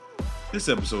This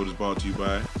episode is brought to you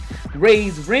by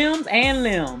Raise Rims and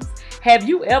Limbs. Have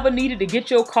you ever needed to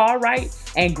get your car right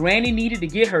and Granny needed to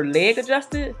get her leg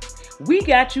adjusted? We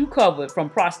got you covered from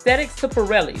prosthetics to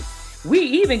Pirellis. We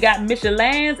even got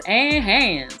Michelins and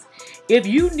hands. If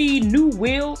you need new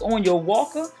wheels on your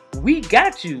Walker, we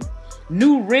got you.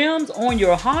 New rims on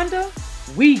your Honda,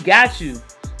 we got you.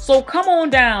 So come on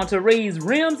down to Raise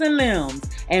Rims and Limbs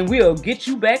and we'll get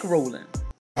you back rolling.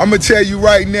 I'm going to tell you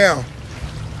right now,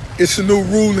 it's a new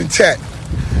rule intact.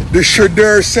 The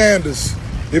Shadur Sanders.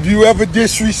 If you ever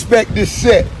disrespect this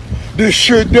set, the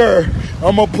Shadur,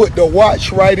 I'm going to put the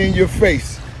watch right in your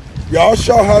face. Y'all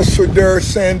saw how Shadur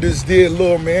Sanders did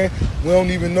Lil Man. We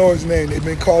don't even know his name. They've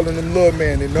been calling him Lil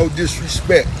Man, and no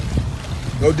disrespect.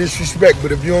 No disrespect,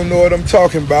 but if you don't know what I'm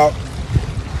talking about,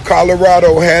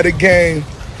 Colorado had a game.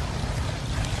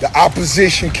 The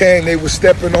opposition came. They were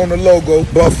stepping on the logo,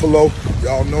 Buffalo.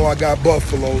 Y'all know I got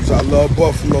Buffaloes. I love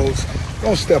Buffaloes.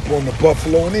 Don't step on the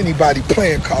Buffalo. And anybody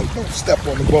playing college, don't step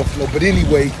on the Buffalo. But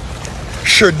anyway,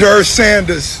 Shadur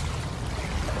Sanders,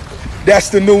 that's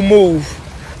the new move.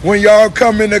 When y'all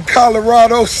come into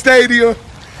Colorado Stadium,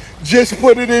 just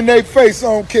put it in their face.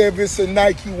 I don't care if it's a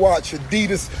Nike watch,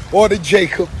 Adidas, or the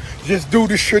Jacob. Just do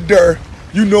the Shadur.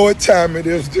 You know what time it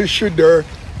is, the Shadur.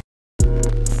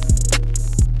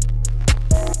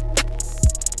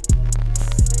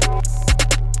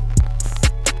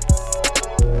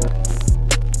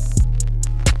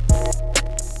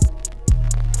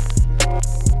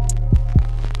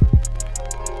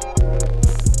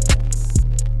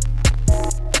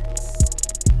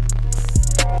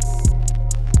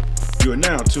 You are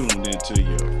now tuned into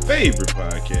your favorite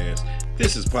podcast.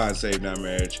 This is Pod Save Not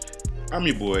Marriage. I'm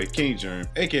your boy, King Germ,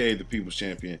 a.k.a. the People's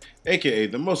Champion, a.k.a.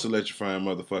 the most electrifying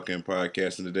motherfucking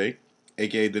podcast in the day,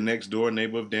 a.k.a. the next door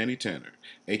neighbor of Danny Tanner,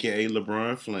 a.k.a.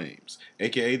 LeBron Flames,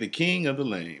 a.k.a. the King of the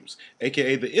Lames,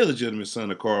 a.k.a. the illegitimate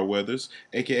son of Carl Weathers,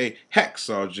 a.k.a.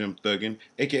 Hacksaw Jim Thuggin,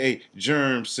 a.k.a.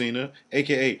 Germ Cena,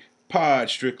 a.k.a. Pod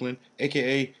Strickland,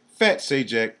 a.k.a. Fat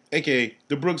Sajak, a.k.a.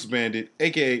 The Brooks Bandit,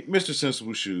 a.k.a. Mr.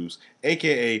 Sensible Shoes,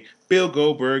 a.k.a. Bill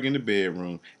Goldberg in the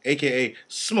bedroom, a.k.a.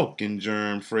 Smoking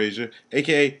Germ Frazier,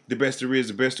 a.k.a. The best there is,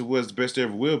 the best there was, the best there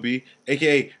ever will be,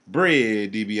 a.k.a.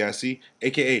 Bread DBIC,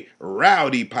 a.k.a.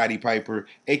 Rowdy Potty Piper,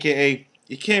 a.k.a.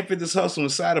 You can't fit this hustle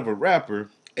inside of a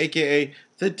rapper, a.k.a.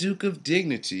 The Duke of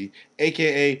Dignity,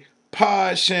 a.k.a.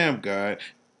 Pod Sham God,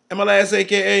 and my last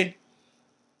a.k.a.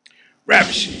 Rap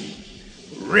Sheet,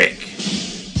 Rick.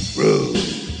 Rude.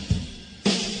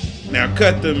 Now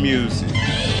cut the music.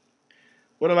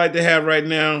 What I like to have right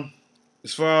now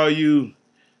is for all you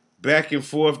back and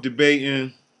forth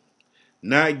debating,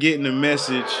 not getting the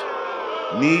message,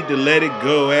 need to let it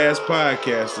go ass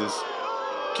podcasters.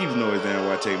 Keep the noise down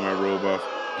while I take my robe off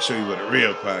and show you what a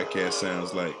real podcast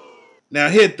sounds like. Now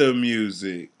hit the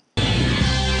music.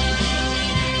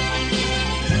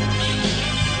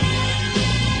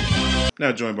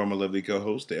 Now joined by my lovely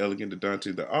co-host, the elegant, the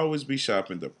daunting, the always be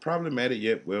shopping, the problematic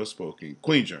yet well-spoken,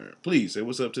 Queen Germ. Please say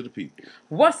what's up to the people.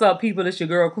 What's up, people? It's your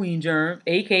girl, Queen Germ,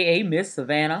 a.k.a. Miss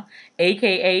Savannah,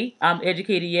 a.k.a. I'm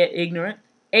educated yet ignorant,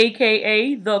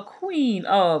 a.k.a. the Queen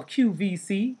of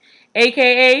QVC,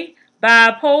 a.k.a.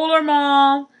 Bipolar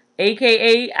Mom,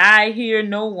 a.k.a. I hear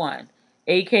no one,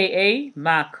 a.k.a.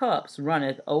 my cups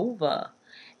runneth over,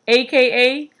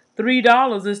 a.k.a.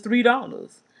 $3 is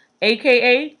 $3,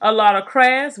 a.k.a. a lot of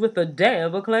crass with a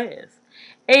dab of class,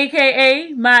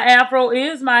 a.k.a. my afro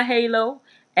is my halo,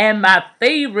 and my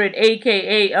favorite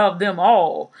a.k.a. of them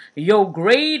all, your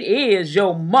grade is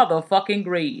your motherfucking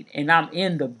grade, and I'm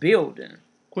in the building.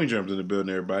 Queen Germ's in the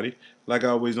building, everybody. Like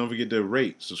always, don't forget to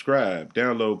rate, subscribe,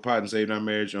 download Poddin Save Not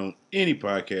Marriage on any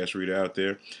podcast reader out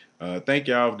there. Thank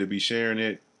y'all to be sharing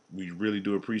it. We really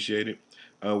do appreciate it.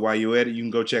 While you're at it, you can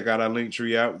go check out our link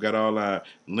tree out. We got all our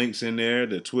links in there,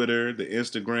 the Twitter, the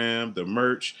Instagram, the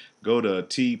merch. Go to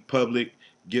TeePublic,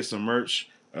 get some merch,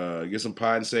 get some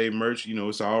Pod and Save merch. You know,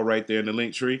 it's all right there in the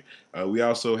link tree. We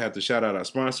also have to shout out our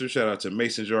sponsor. Shout out to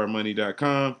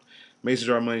MasonJarMoney.com. Mason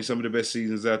Jar Money, some of the best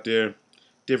seasons out there.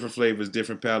 Different flavors,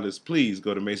 different palettes. Please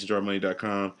go to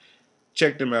MasonJarMoney.com.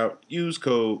 Check them out. Use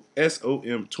code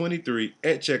SOM23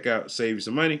 at checkout. Save you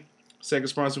some money. Second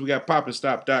sponsor, we got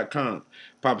PopandStop.com.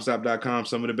 PopandStop.com,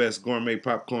 some of the best gourmet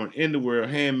popcorn in the world,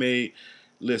 handmade.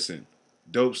 Listen,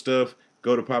 dope stuff.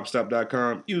 Go to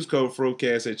PopandStop.com. Use code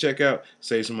FROCAST at checkout.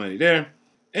 Save some money there.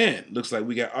 And looks like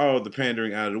we got all the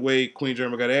pandering out of the way. Queen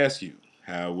Germ, I got to ask you,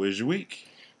 how was your week?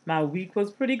 My week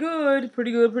was pretty good.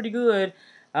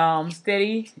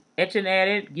 Steady, etching at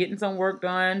it, getting some work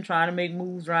done, trying to make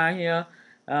moves around here.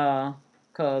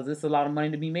 Because it's a lot of money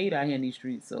to be made out here in these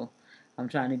streets. So I'm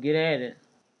trying to get at it.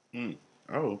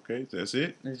 Oh, okay. That's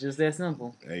it. It's just that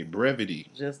simple. Hey, brevity.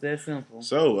 Just that simple.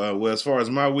 So, well, as far as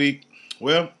my week,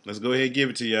 well, let's go ahead and give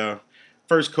it to y'all.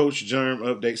 First Coach Germ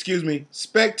update. Excuse me,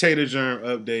 Spectator Germ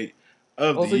update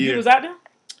of the So year. you was out there?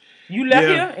 You left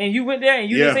Yeah. here and you went there and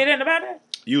you didn't say nothing about that?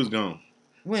 You was gone.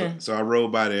 When? So I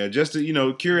rode by there. Just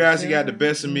to, curiosity got the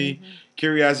best of me.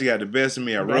 Curiosity got the best of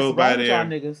me. I rode by there.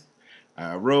 Niggas.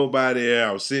 I rode by there.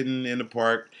 I was sitting in the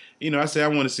park. I said, I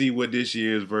want to see what this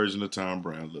year's version of Tom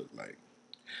Brown looked like.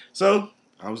 So,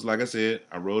 I was, like I said,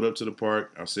 I rode up to the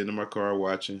park. I was sitting in my car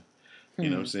watching. You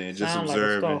know what I'm saying? Just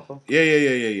observing. Like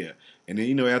Yeah. And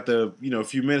then, after, a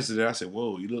few minutes of that, I said,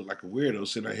 whoa, you look like a weirdo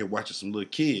sitting out here watching some little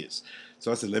kids.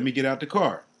 So I said, let me get out the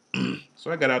car.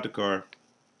 So I got out the car.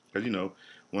 Because,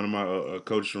 one of my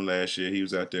coaches from last year, he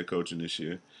was out there coaching this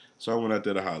year. So I went out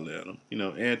there to holler at him,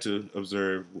 and to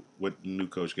observe what the new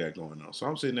coach got going on. So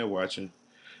I'm sitting there watching,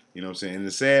 you know what I'm saying? And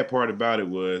the sad part about it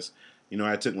was,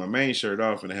 I took my main shirt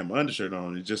off and I had my undershirt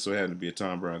on. It just so happened to be a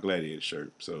Tom Brown Gladiator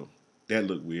shirt. So that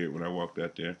looked weird when I walked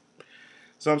out there.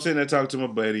 So I'm sitting there talking to my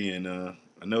buddy, and I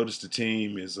noticed the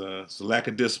team is it's a lack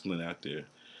of discipline out there.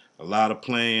 A lot of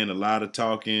playing, a lot of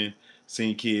talking.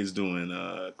 Seen kids doing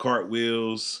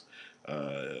cartwheels,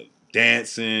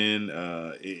 dancing.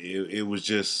 It was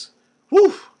just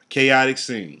chaotic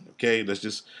scene. Okay, let's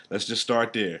just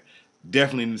start there.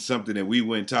 Definitely something that we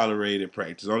wouldn't tolerate at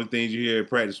practice. Only things you hear at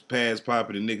practice, pads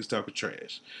popping and niggas talking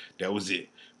trash. That was it.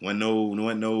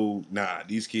 Nah.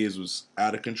 These kids was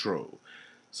out of control.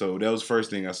 So that was the first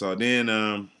thing I saw. Then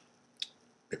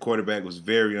the quarterback was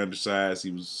very undersized.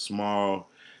 He was small.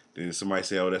 Then somebody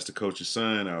said, "Oh, that's the coach's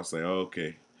son." I was like, "Oh,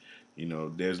 okay."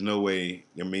 There's no way.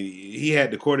 I mean, he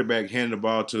had the quarterback hand the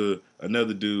ball to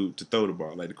another dude to throw the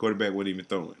ball. Like, the quarterback wasn't even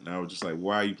throwing. And I was just like,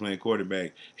 why are you playing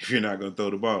quarterback if you're not going to throw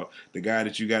the ball? The guy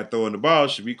that you got throwing the ball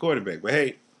should be quarterback. But,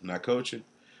 hey, I'm not coaching,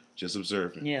 just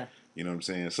observing. Yeah. You know what I'm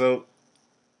saying? So,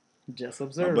 just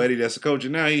observing. My buddy that's a coach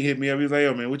now, he hit me up. He was like,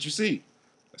 "Yo, man, what you see?"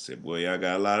 I said, "Boy, y'all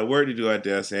got a lot of work to do out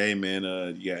there." I said, "Hey, man,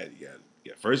 you got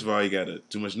first of all, you got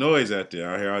too much noise out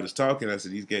there. I hear all this talking." I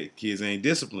said, "These kids ain't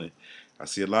disciplined. I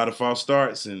see a lot of false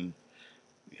starts in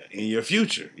your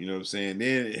future." You know what I'm saying?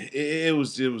 Then it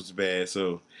was bad.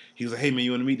 So he was like, "Hey, man,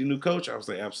 you want to meet the new coach?" I was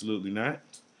like, "Absolutely not."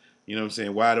 You know what I'm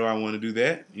saying? Why do I want to do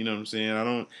that? You know what I'm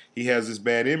saying? He has this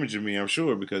bad image of me, I'm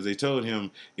sure, because they told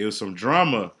him it was some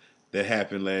drama that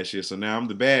happened last year. So now I'm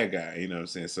the bad guy. You know what I'm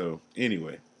saying? So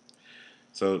anyway.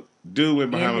 So dude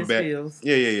went behind my back. Feels.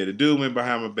 Yeah. The dude went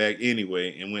behind my back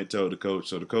anyway and went and told the coach.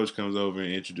 So the coach comes over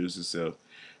and introduces himself.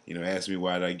 Asked me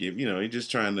why did I give. He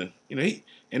just trying to.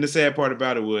 And the sad part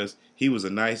about it was he was a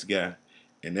nice guy,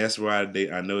 and that's why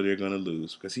I know they're gonna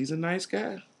lose because he's a nice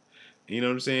guy. You know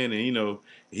what I'm saying? And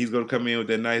he's gonna come in with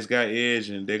that nice guy edge,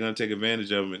 and they're gonna take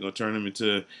advantage of him and gonna turn him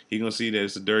into. He's gonna see that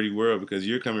it's a dirty world because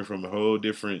you're coming from a whole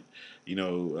different.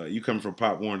 You coming from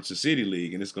Pop Warner to City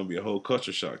League, and it's gonna be a whole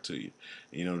culture shock to you.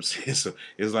 You know what I'm saying? So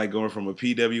it's like going from a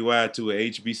PWI to a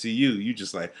HBCU. You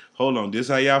just like, hold on, this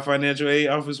how y'all financial aid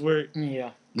office work?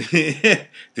 Yeah.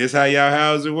 This how y'all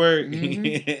housing work?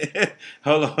 Mm-hmm.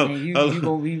 Hold on. And you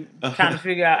gonna be trying to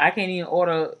figure out. I can't even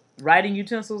order writing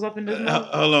utensils up in this month.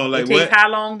 Hold on, like it takes what? How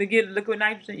long to get liquid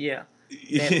nitrogen? Yeah,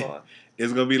 that part.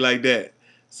 It's gonna be like that.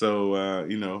 So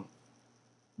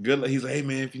good luck. He's like, "Hey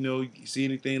man, if you see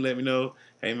anything, let me know."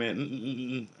 Hey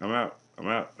man, I'm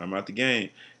out the game.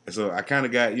 And so I kind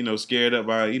of got scared up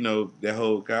by that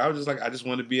whole. I was just like, I just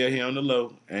want to be out here on the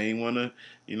low. I ain't want to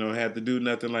have to do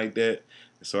nothing like that.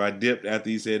 So I dipped after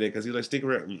he said that because he's like, "Stick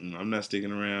around." I'm not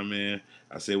sticking around, man.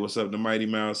 I said, "What's up, the Mighty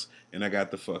Mouse?" And I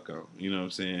got the fuck on. You know what I'm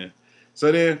saying?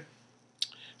 So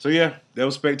yeah, that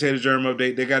was Spectator Germ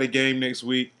update. They got a game next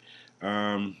week.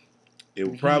 It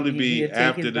will probably be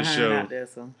after the show. There,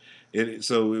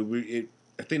 so.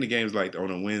 I think the game's like on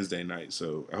a Wednesday night.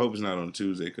 So I hope it's not on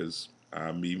Tuesday because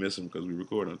I'll be missing because we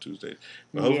record on Tuesdays.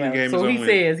 But hopefully the game is on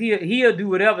Wednesday. So he says he'll do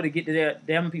whatever to get to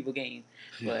them people game.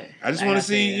 But I just want to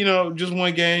see, just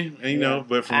one game, and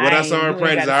but from what I saw in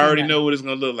practice, I already know what it's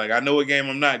gonna look like. I know what game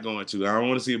I'm not going to. I don't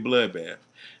want to see a bloodbath.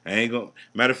 I ain't gonna.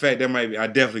 Matter of fact, I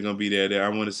definitely gonna be there. I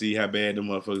want to see how bad the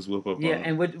motherfuckers whoop up on them. Yeah,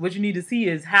 and what you need to see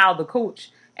is how the coach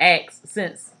acts,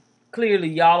 since clearly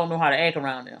y'all don't know how to act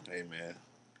around them. Hey man,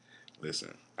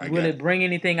 listen. Will it bring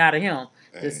anything out of him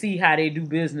to see how they do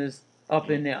business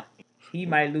up in there? He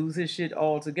might lose his shit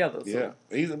altogether. So.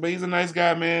 Yeah, but he's a nice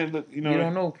guy, man. Look, you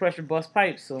don't know, pressure bust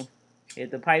pipes. So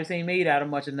if the pipes ain't made out of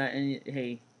much of nothing,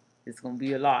 hey, it's gonna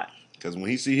be a lot. Because when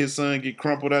he see his son get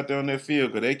crumpled out there on that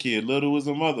field, because that kid little was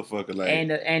a motherfucker, like,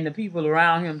 and the people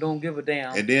around him don't give a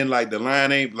damn. And then like the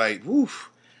line ain't like,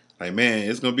 woof, like man,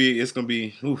 it's gonna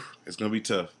be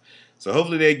tough. So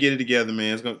hopefully they get it together,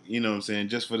 man. It's gonna, you know what I'm saying,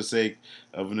 just for the sake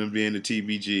of them being the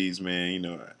TBGs, man. You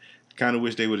know, I kind of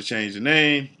wish they would have changed the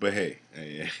name, but hey.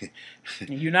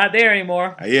 You're not there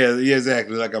anymore. Yeah,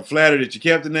 exactly. Like, I'm flattered that you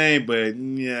kept the name, but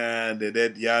yeah,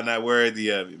 that y'all not worthy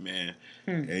of it, man.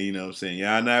 And you know what I'm saying?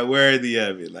 Y'all not worthy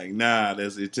of it. Like, nah,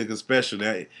 it took a special.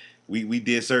 We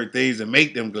did certain things to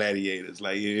make them gladiators.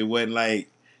 Like, it wasn't like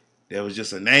that was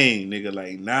just a name, nigga.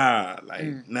 Like, nah,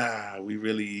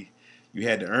 you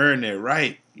had to earn that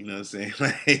right. You know what I'm saying?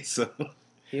 Like, so.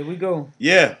 Here we go.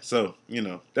 Yeah, so, you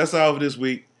know, that's all for this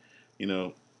week. You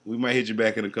know, we might hit you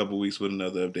back in a couple weeks with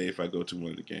another update if I go to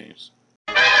one of the games.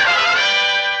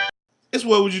 It's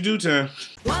What Would You Do time.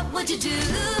 What would you do?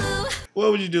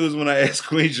 What would you do is when I ask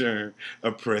Queen Germ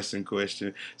a pressing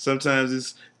question. Sometimes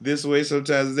it's this way,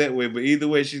 sometimes it's that way, but either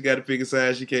way, she's got to pick a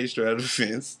side. She can't straddle the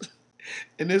fence.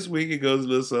 And this week, it goes a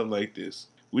little something like this.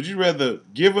 Would you rather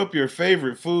give up your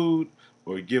favorite food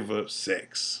or give up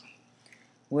sex?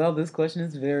 Well, this question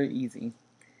is very easy.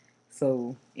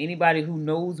 So anybody who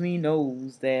knows me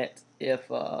knows that if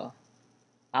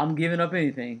I'm giving up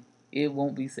anything, it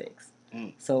won't be sex.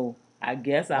 So I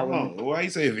guess I would. Why you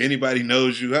say if anybody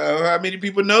knows you? How many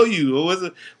people know you?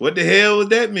 What the hell would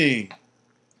that mean?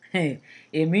 Hey,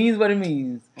 it means what it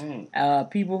means.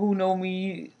 People who know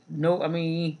me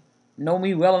know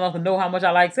me well enough to know how much I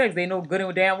like sex. They know good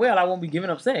and damn well I won't be giving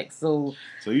up sex. So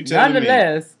you telling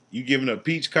nonetheless, me you giving up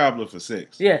peach cobbler for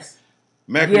sex? Yes.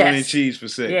 Macaroni and cheese for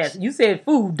sex? Yes. You said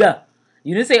food, duh.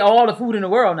 You didn't say all the food in the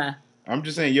world now. I'm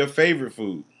just saying your favorite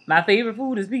food. My favorite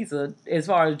food is pizza as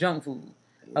far as junk food.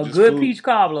 A Just good food. peach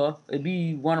cobbler would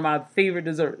be one of my favorite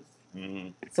desserts. Mm-hmm.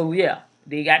 So yeah,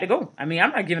 they got to go. I mean,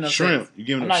 I'm not giving up shrimp. sex. You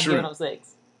giving I'm up not shrimp? giving up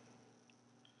sex.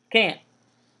 Can't.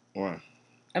 Why?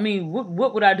 I mean,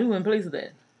 what would I do in place of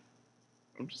that?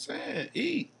 I'm just saying,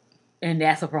 eat. And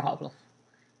that's a problem.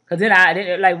 Cause then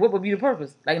what would be the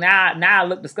purpose? Like now I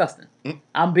look disgusting.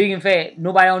 I'm big and fat.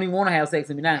 Nobody don't even want to have sex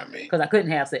with me now because I couldn't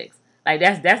have sex. Like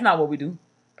that's not what we do.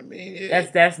 I mean, yeah.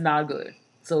 That's not good.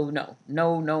 So no.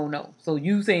 So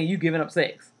you saying you giving up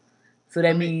sex? So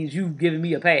that means you giving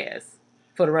me a pass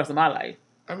for the rest of my life.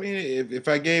 I mean, if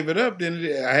I gave it up, then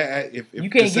if you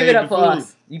can't give it up for food,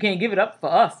 us. You can't give it up for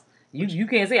us. You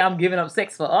can't say I'm giving up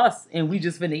sex for us and we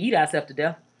just finna eat ourselves to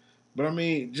death. But I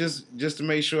mean, just to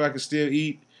make sure I can still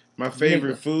eat my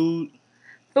favorite food.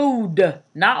 Food,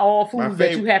 not all foods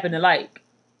that you happen to like.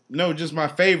 No, just my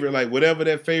favorite, like whatever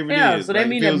that favorite is. Yeah, so that like,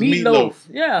 means a meatloaf.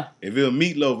 Yeah. If it was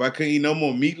meatloaf, I couldn't eat no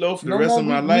more meatloaf for the rest of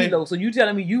my life. Meatloaf. So you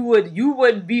telling me you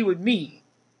wouldn't be with me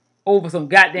over some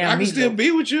goddamn meatloaf? I can still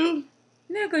be with you.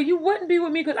 Nigga, you wouldn't be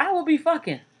with me because I will be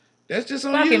fucking. That's just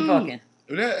on you. Fucking.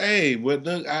 But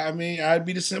look, I mean, I'd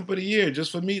be the simp of the year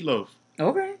just for meatloaf.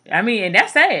 Okay. I mean, and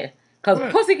that's sad.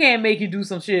 Because pussy can't make you do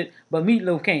some shit, but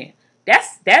meatloaf can.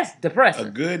 That's depressing. A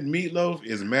good meatloaf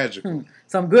is magical.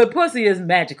 Some good pussy is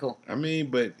magical. I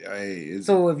mean, but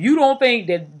so if you don't think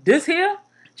that this here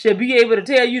should be able to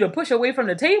tell you to push away from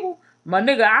the table, my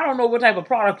nigga, I don't know what type of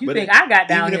product you think I got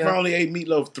down here. Even if I only ate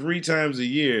meatloaf 3 times a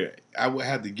year, I would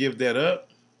have to give that up.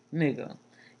 Nigga,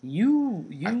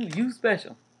 you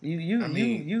special.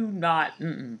 You not.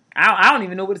 I don't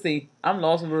even know what to say. I'm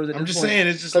lost for words at this point. I'm just saying,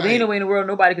 it's just like, ain't no way in the world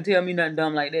nobody could tell me nothing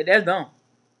dumb like that. That's dumb.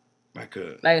 I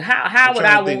could. Like how would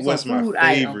I want some food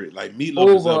item like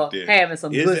meatloaf is up there. Having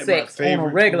some good sex on a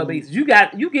regular basis? You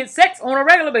get sex on a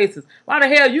regular basis. Why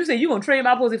the hell you say you gonna trade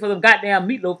my pussy for some goddamn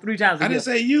meatloaf 3 times a year? I didn't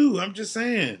say you. I'm just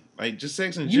saying, like, just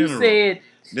sex in general. You said.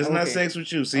 That's not sex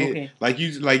with you. See, like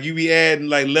you be adding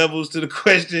like levels to the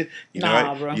question.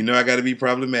 Bro. You know I got to be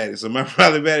problematic. So my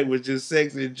problematic was just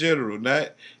sex in general,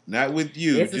 not with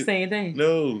you. It's the same thing.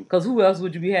 No, because who else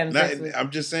would you be having sex with? I'm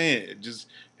just saying, just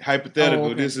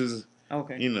hypothetical. This is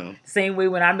Same way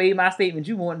when I made my statement,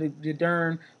 you wanted the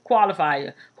darn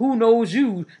qualifier. Who knows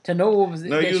you to know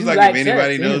that you like if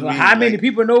anybody sex? Knows me, how many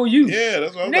people know you? Yeah,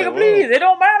 that's what I'm nigga, like, please. It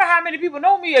don't matter how many people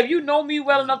know me. If you know me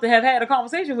well enough to have had a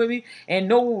conversation with me and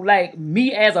know like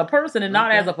me as a person and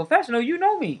not as a professional, you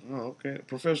know me. Oh, okay.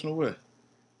 Professional what?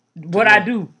 What I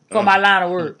do for my line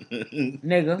of work,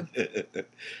 nigga.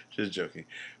 Just joking.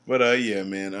 But yeah,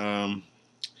 man. I'm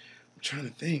trying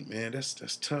to think, man.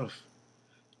 That's tough.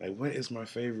 Like, what is my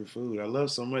favorite food? I love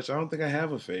so much. I don't think I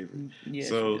have a favorite. Yes,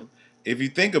 so, if you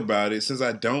think about it, since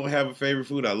I don't have a favorite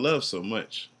food, I love so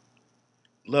much.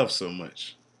 Love so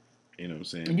much. You know what I'm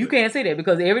saying? And you can't say that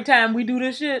because every time we do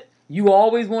this shit, you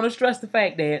always want to stress the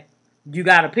fact that you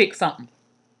got to pick something.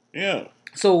 Yeah.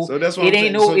 So that's what it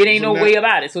ain't no way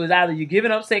about it. So it's either you're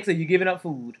giving up sex or you're giving up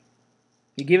food.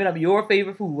 You're giving up your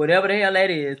favorite food, whatever the hell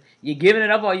that is. You're giving it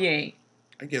up or you ain't.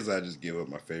 I guess I just give up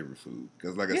my favorite food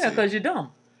because, like I said, yeah, because you're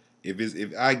dumb.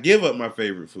 If I give up my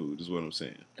favorite food, is what I'm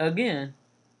saying. Again.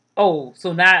 Oh,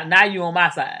 so now you on my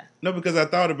side. No, because I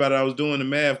thought about it. I was doing the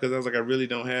math because I was like, I really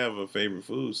don't have a favorite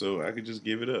food, so I could just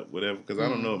give it up, whatever. Because I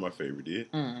don't know what my favorite is.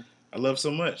 I love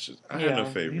so much. I have no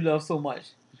favorite. You love so much.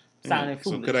 Sounding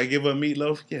foolish. So could I give up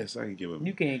meatloaf? Yes, I can give up.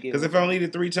 You can't give. Because if I only eat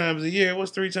it 3 times a year,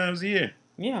 what's 3 times a year?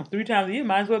 Yeah, 3 times a year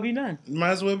might as well be none.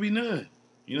 Might as well be none.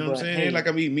 You know what I'm saying? Hey, Ain't like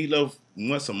I'm eating meatloaf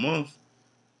once a month.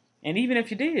 And even if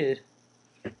you did,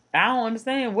 I don't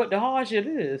understand what the hardship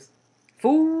is.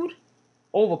 Food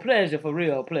over pleasure for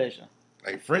real pleasure.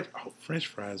 Like French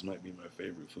fries might be my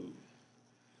favorite food.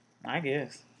 I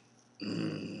guess.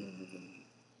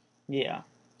 Yeah.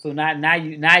 So now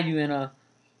you in a.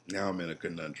 Now I'm in a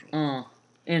conundrum.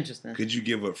 Interesting. Could you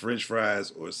give up French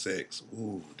fries or sex?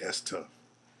 Ooh, that's tough.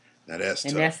 Now that's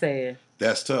tough. And that's sad.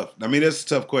 That's tough. I mean, that's a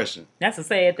tough question. That's a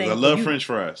sad thing. I love French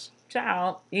fries.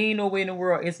 Child, ain't no way in the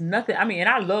world. It's nothing. I mean, and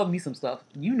I love me some stuff.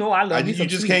 You know I love me some You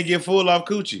just sweets. can't get full off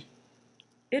coochie.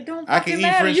 It don't I can fucking eat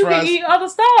matter. French You fries. can eat other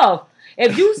stuff.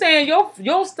 If you saying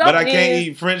your stuff But I can't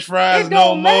eat French fries it no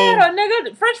don't more. matter,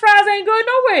 nigga. French fries ain't good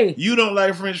no way. You don't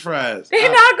like French fries.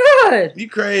 They're not good. You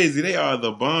crazy. They are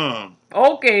the bomb.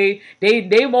 Okay,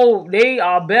 they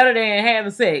are better than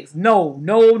having sex. No.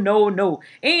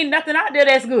 Ain't nothing out there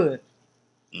that's good.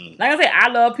 Like I said, I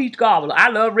love peach cobbler. I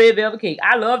love red velvet cake.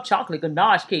 I love chocolate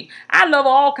ganache cake. I love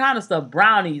all kind of stuff.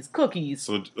 Brownies, cookies,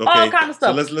 all kind of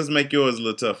stuff. So let's make yours a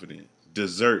little tougher then.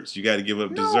 Desserts. You got to give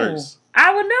up desserts.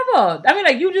 I would never. I mean,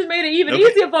 like, you just made it even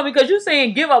easier for me because you're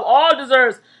saying give up all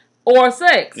desserts or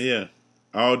sex. Yeah,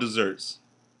 all desserts.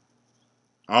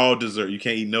 All dessert. You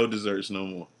can't eat no desserts no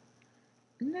more.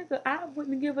 Nigga, I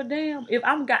wouldn't give a damn if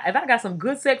I got some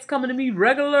good sex coming to me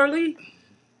regularly.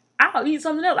 I'll eat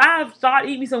something else. I'll start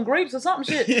eating me some grapes or something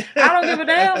shit. I don't give a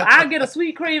damn. I'll get a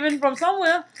sweet craving from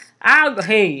somewhere. I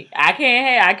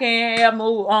can't have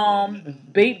no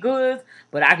baked goods,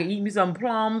 but I can eat me some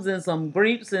plums and some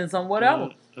grapes and some whatever.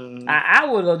 I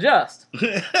will adjust.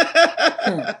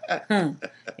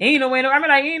 Ain't no way. I mean,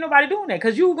 like, ain't nobody doing that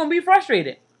because you gonna be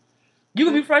frustrated. You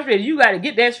gonna be frustrated. You got to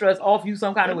get that stress off you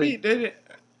some kind of way.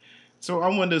 So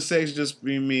I wonder if sex just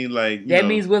mean like that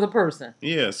means with a person.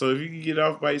 Yeah. So if you can get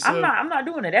off by yourself, I'm not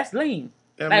doing it. That's lame.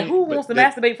 Who wants to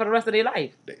masturbate for the rest of their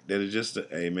life? That is just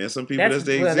hey man. Some people that's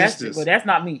their existence. But that's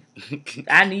not me.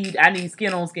 I need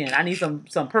skin on skin. I need some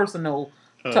personal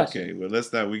touching. Okay, well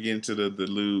let's not. We get into the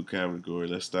lewd category.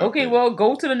 Let's stop. Okay, well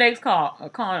go to the next call.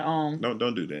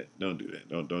 Don't do that. Don't do that.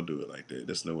 Don't do it like that.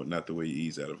 That's not the way you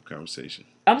ease out of a conversation.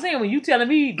 I'm saying when you telling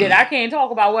me that I can't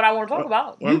talk about what I want to talk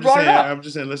about, well, you brought it up. I'm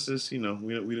just saying. Let's just we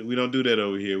don't do that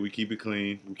over here. We keep it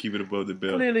clean. We keep it above the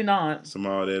belt. Clearly not. Some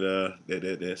all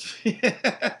that's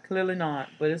Clearly not.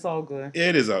 But it's all good. Yeah,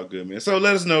 it is all good, man. So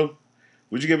let us know.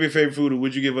 Would you give your favorite food or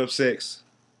would you give up sex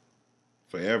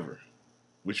forever?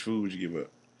 Which food would you give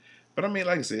up? But I mean,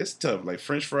 like I said, it's tough. Like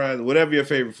French fries, whatever your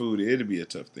favorite food is, it'll be a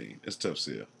tough thing. It's a tough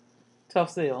sell.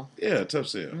 Tough sell. Yeah, tough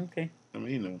sell. Okay. I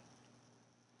mean,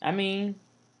 I mean,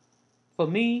 for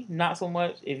me, not so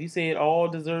much. If you said all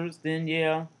desserts, then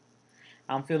yeah,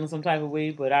 I'm feeling some type of way,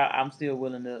 but I'm still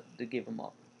willing to give them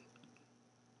up.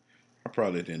 I'll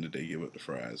probably at the end of the day give up the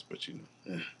fries, but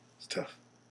it's tough.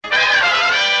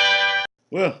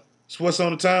 Well, so what's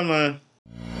on the timeline?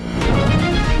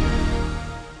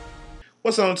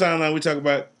 What's on the timeline? We talk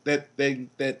about that thing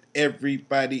that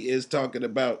everybody is talking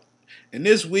about. And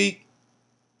this week,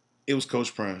 it was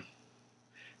Coach Prime.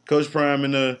 Coach Prime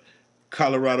and the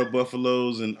Colorado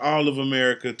Buffaloes and all of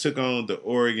America took on the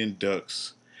Oregon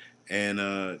Ducks. And,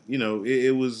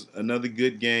 it was another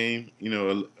good game.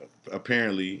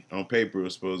 Apparently, on paper, it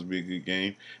was supposed to be a good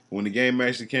game. But when the game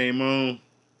actually came on,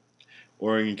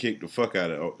 Oregon kicked the fuck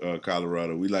out of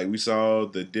Colorado. We saw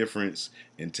the difference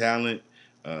in talent.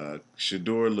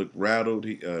 Shador looked rattled.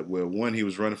 He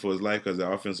was running for his life because the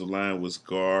offensive line was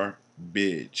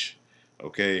garbage.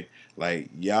 Okay? Like,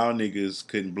 y'all niggas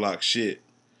couldn't block shit.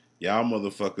 Y'all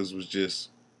motherfuckers was just,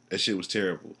 that shit was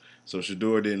terrible. So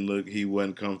Shador didn't look, he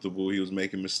wasn't comfortable. He was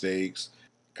making mistakes.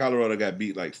 Colorado got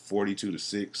beat like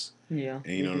 42-6. Yeah.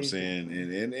 And you know what I'm saying?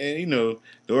 And the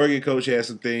Oregon coach had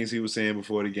some things he was saying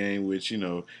before the game, which,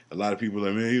 a lot of people are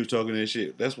like, man, he was talking that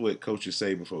shit. That's what coaches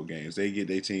say before games. They get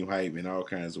their team hype in all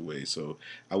kinds of ways. So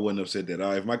I wasn't upset at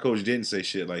all. If my coach didn't say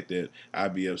shit like that,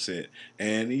 I'd be upset.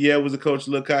 And yeah, was the coach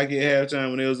a little cocky at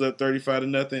halftime when it was up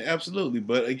 35-0? Absolutely.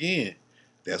 But again,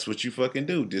 that's what you fucking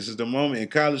do. This is the moment. In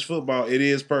college football, it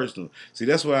is personal. See,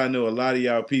 that's why I know a lot of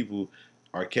y'all people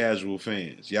are casual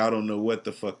fans. Y'all don't know what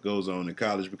the fuck goes on in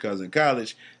college because in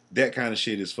college, that kind of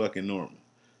shit is fucking normal.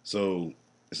 So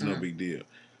it's no big deal.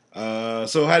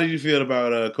 So how did you feel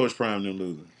about Coach Prime them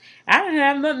losing? I didn't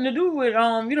have nothing to do with you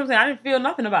know what I'm saying. I didn't feel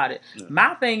nothing about it. Yeah.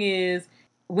 My thing is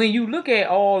when you look at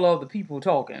all of the people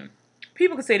talking.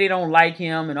 People can say they don't like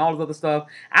him and all this other stuff.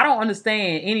 I don't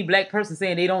understand any black person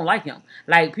saying they don't like him.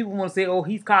 Like, people want to say, oh,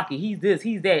 he's cocky, he's this,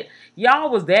 he's that. Y'all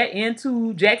was that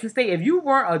into Jackson State. If you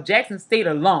weren't a Jackson State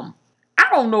alum, I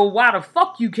don't know why the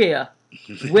fuck you care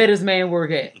where this man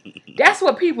work at. That's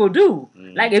what people do.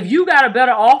 Like, if you got a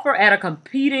better offer at a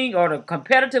competing or the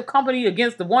competitive company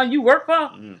against the one you work for,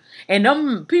 and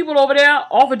them people over there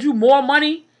offered you more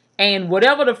money and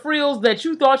whatever the frills that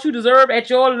you thought you deserved at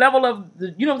your level of,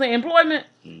 you know what I'm saying, employment,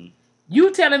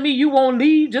 you telling me you won't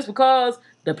leave just because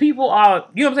the people are,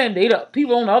 you know what I'm saying, they the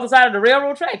people on the other side of the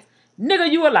railroad tracks.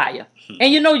 Nigga, you a liar.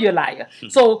 And you know you're a liar.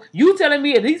 So you telling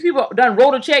me if these people done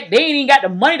wrote a check, they ain't even got the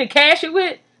money to cash it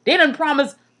with? They done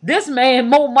promised this man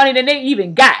more money than they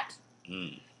even got.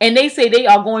 And they say they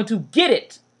are going to get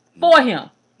it for him.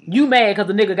 You mad because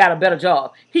the nigga got a better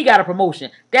job. He got a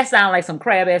promotion. That sound like some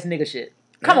crab ass nigga shit.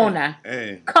 Come on now.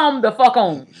 Come the fuck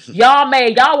on. Y'all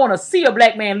mad. Y'all want to see a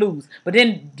black man lose. But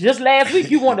then just last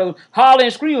week you want to holler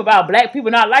and scream about black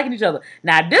people not liking each other.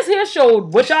 Now this here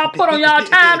showed what y'all put on y'all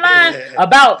timeline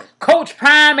about Coach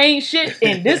Prime ain't shit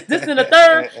and this and the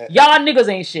third. Y'all niggas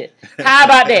ain't shit. How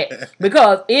about that?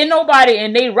 Because ain't nobody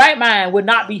in their right mind would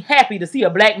not be happy to see a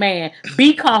black man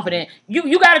be confident.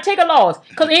 You got to take a loss.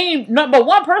 Because ain't nothing but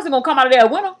one person going to come out of there a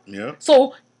winner. Yeah.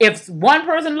 So if one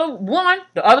person won,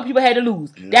 the other people had to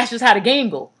lose. Yeah. That's just how the game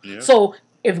go. Yeah. So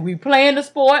if we playing the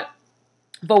sport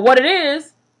for what it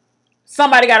is,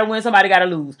 somebody got to win, somebody got to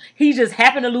lose. He just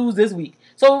happened to lose this week.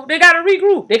 So they got to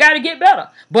regroup. They got to get better.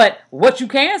 But what you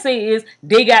can say is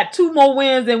they got 2 more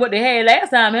wins than what they had last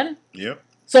time, innit? Yep.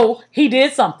 So he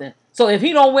did something. So if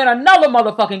he don't win another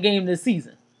motherfucking game this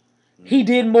season, he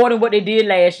did more than what they did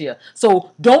last year.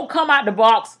 So don't come out the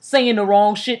box saying the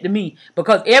wrong shit to me.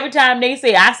 Because every time they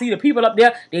say, I see the people up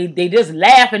there, they just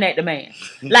laughing at the man.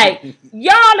 Like,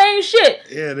 y'all ain't shit.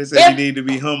 Yeah, they say you need to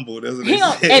be humble. That's what they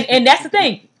say. And that's the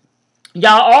thing.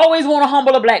 Y'all always want to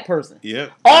humble a black person.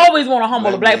 Yep. Always want to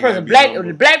humble a black person.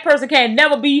 Black person can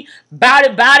never be bout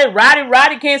it,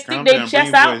 roddy, can't stick their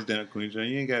chest out. Bring your voice down, Queen John.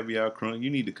 You ain't got to be out crunk. You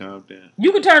need to calm down.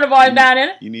 You can turn the volume down in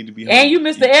it. You need to be humble. And you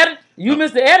missed the edit. You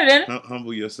missed the edit in it.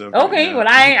 Humble yourself. Okay, right well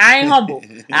I ain't humble.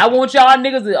 I want y'all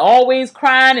niggas that always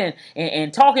crying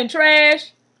and talking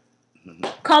trash.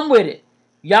 Come with it.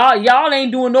 Y'all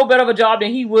ain't doing no better of a job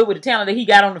than he would with the talent that he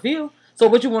got on the field. So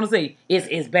what you want to say?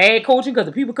 It's bad coaching because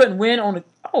the people couldn't win on the.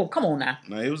 Oh, come on now.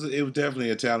 No, it was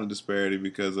definitely a talent disparity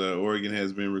because Oregon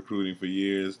has been recruiting for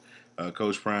years.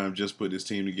 Coach Prime just put his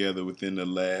team together within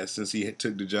since he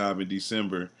took the job in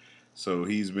December. So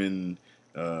he's been,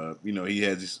 he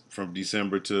has from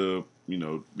December to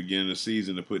beginning of the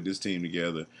season to put this team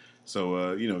together.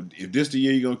 So if this the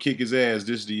year you're gonna kick his ass,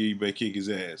 this is the year you better kick his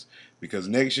ass because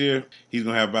next year he's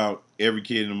gonna have about every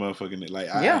kid in the motherfucking like.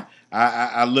 Yeah.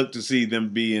 I look to see them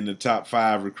be in the top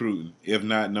 5 recruiting, if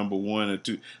not number 1 or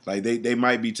 2. Like they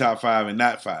might be top 5 and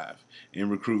not 5 in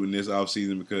recruiting this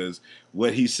offseason because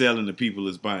what he's selling the people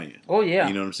is buying. Oh yeah.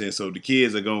 You know what I'm saying? So the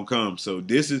kids are gonna come. So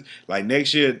this is like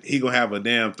next year he gonna have a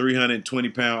damn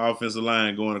 320-pound offensive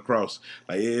line going across.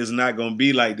 Like it's not gonna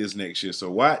be like this next year. So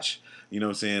watch. You know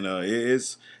what I'm saying?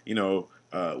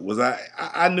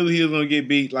 I knew he was gonna get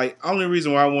beat. Like only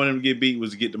reason why I wanted him to get beat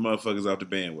was to get the motherfuckers off the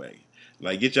bandwagon.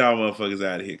 Like, get y'all motherfuckers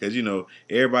out of here. Because,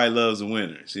 everybody loves a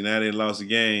winner. See, now they lost a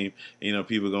game,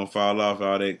 people going to fall off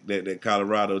all that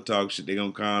Colorado talk shit. They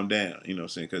going to calm down, you know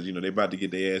what I'm saying? Because, they about to get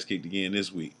their ass kicked again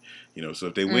this week. So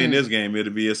if they win this game,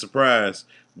 it'll be a surprise.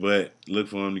 But look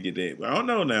for them to get that. But I don't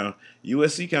know now.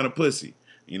 USC kind of pussy.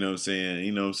 You know what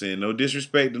I'm saying? No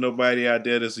disrespect to nobody out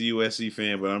there that's a USC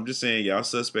fan. But I'm just saying, y'all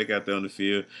suspect out there on the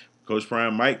field. Coach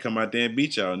Prime might come out there and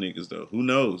beat y'all niggas, though. Who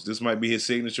knows? This might be his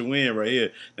signature win right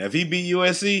here. Now, if he beat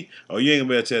USC, you ain't going to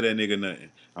be able to tell that nigga nothing.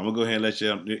 I'm going to go ahead and let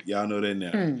y'all know that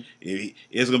now.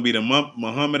 It's going to be the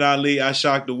Muhammad Ali, I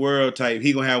shocked the world type.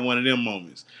 He going to have one of them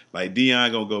moments. Like,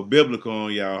 Deion going to go biblical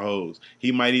on y'all hoes.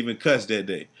 He might even cuss that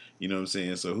day. You know what I'm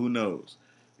saying? So, who knows?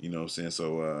 You know what I'm saying?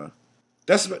 So,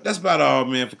 that's about all,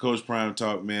 man, for Coach Prime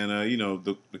talk, man.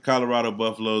 The Colorado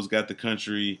Buffaloes got the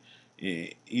country...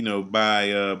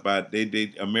 by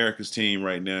they America's team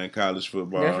right now in college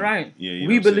football. That's right. Yeah,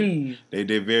 we believe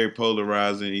they're very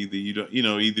polarizing. Either you don't,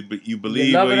 either you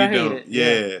believe or you don't.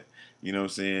 Yeah, you know what I'm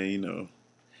saying.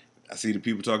 I see the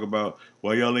people talk about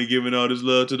why y'all ain't giving all this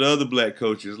love to the other black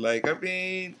coaches. Like all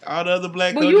the other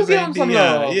black coaches. You give them ain't some Deion.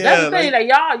 love. Yeah, that's the thing. Like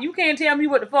y'all, you can't tell me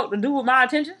what the fuck to do with my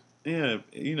attention. Yeah,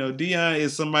 Dion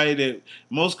is somebody that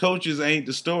most coaches ain't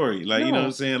the story. Like, you know what I'm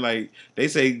No. saying? Like, they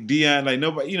say Dion, like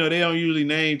nobody, they don't usually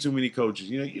name too many coaches.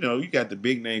 You got the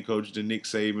big name coaches, the Nick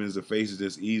Sabans, the faces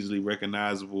that's easily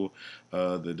recognizable.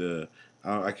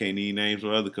 I can't need names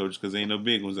for other coaches because ain't no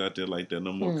big ones out there like that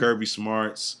no more. Kirby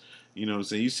Smarts, you know what I'm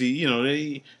saying? You see,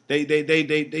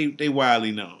 they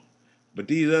widely known. But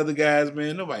these other guys,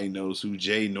 man, nobody knows who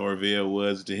Jay Norvell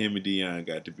was until him and Dion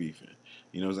got to beefing.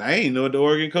 I ain't know what the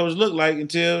Oregon coach looked like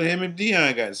until him and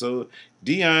Dion got. So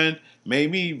Dion made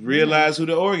me realize who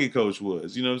the Oregon coach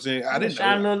was. You know what I'm saying? I didn't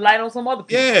shine know. a little light on some other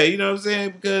people. Yeah, you know what I'm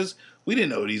saying? Because we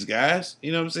didn't know these guys.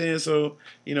 You know what I'm saying? So,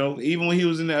 even when he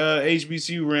was in the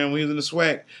HBCU realm, when he was in the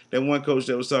SWAC, that one coach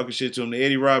that was talking shit to him, the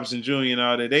Eddie Robinson Jr. and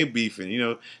all that, they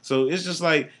beefing. So it's just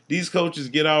like these coaches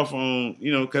get off on,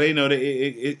 because they know that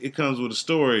it comes with a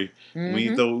story when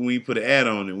you put an ad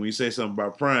on it, when you say something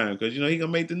about Prime, because, he going to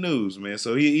make the news, man.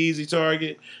 So he an easy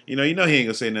target. He ain't going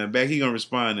to say nothing back. He going to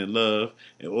respond in love,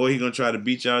 or he going to try to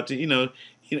beat y'all to,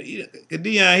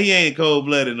 Dion, he ain't cold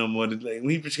blooded no more. Like, when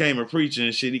he became a preacher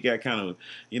and shit, he got kind of,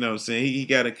 what I'm saying, he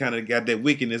got that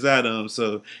wickedness out of him.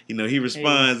 So, he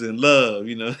responds in love,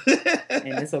 And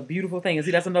it's a beautiful thing. And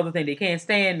see, that's another thing. They can't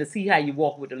stand to see how you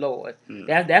walk with the Lord.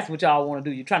 That's what y'all want to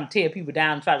do. You're trying to tear people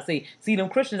down and try to say, see, them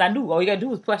Christians I knew, all you got to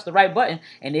do is push the right button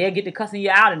and they'll get to cussing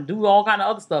you out and do all kind of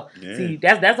other stuff. Yeah. See,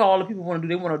 that's all the people want to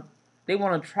do. They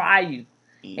want to try you.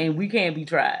 And we can't be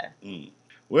tried.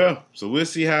 Well, so we'll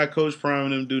see how Coach Prime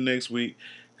and them do next week,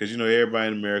 because everybody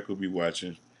in America will be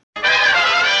watching.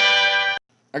 I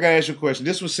gotta ask you a question.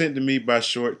 This was sent to me by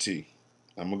Short T.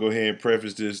 I'm gonna go ahead and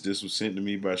preface this. This was sent to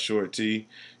me by Short T.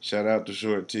 Shout out to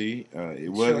Short T. He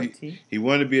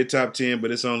wanted to be a top 10,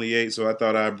 but it's only 8, so I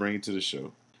thought I'd bring it to the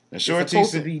show. Now, Short T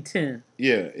supposed to be 10.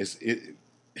 Yeah,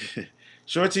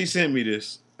 Short T sent me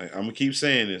this. I'm gonna keep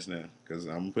saying this now because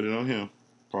I'm gonna put it on him.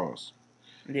 Pause.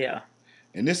 Yeah.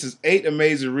 And this is 8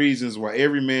 amazing reasons why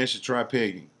every man should try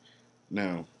pegging.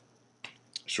 Now,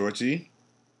 Shorty,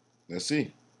 let's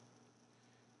see.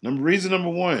 Reason number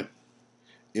 1,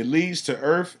 it leads to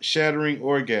earth-shattering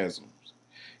orgasms.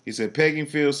 He said pegging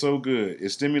feels so good.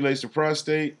 It stimulates the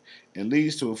prostate and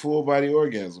leads to a full-body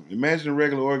orgasm. Imagine the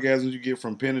regular orgasms you get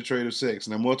from penetrative sex.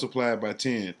 Now multiply it by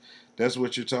 10. That's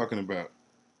what you're talking about.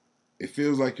 It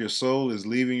feels like your soul is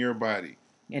leaving your body.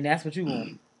 And that's what you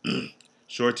want.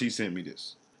 Shorty sent me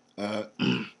this. This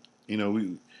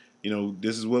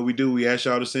is what we do. We ask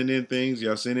y'all to send in things.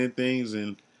 Y'all send in things,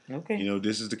 and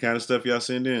this is the kind of stuff y'all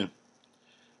send in.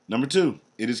 Number 2,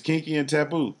 it is kinky and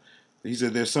taboo. He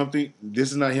said there's something.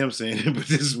 This is not him saying it, but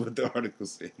this is what the article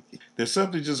said. There's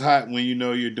something just hot when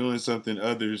you're doing something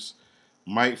others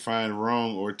might find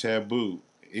wrong or taboo.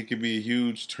 It could be a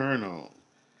huge turn on.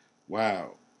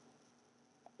 Wow.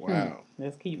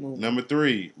 Let's keep moving. Number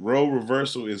 3, role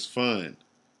reversal is fun.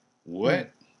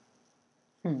 What?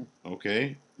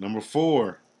 Okay. Number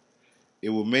 4, it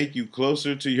will make you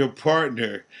closer to your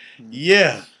partner.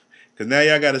 Yeah. Because now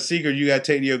y'all got a secret you got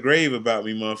to take to your grave about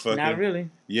me, motherfucker. Not really.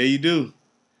 Yeah, you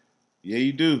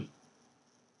do.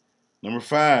 Number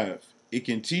 5, it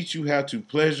can teach you how to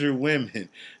pleasure women.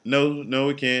 No,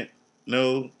 it can't.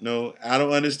 No. I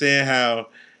don't understand how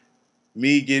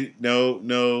me get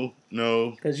no.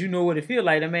 Because you know what it feel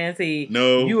like. The man say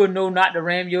no. You will know not to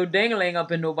ram your dangling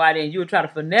up in nobody, and you'll try to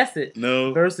finesse it.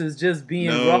 No. Versus just being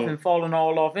rough and falling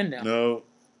all off in there. No.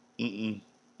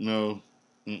 No.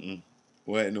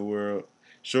 What in the world?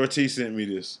 Short T sent me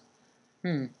this.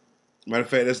 Matter of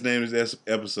fact, that's the name of this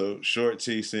episode. Short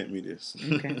T sent me this.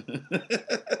 Okay.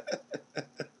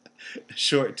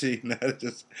 Short T.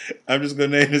 I'm just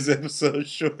gonna name this episode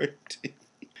Short T.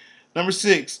 Number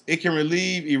 6, it can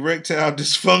relieve erectile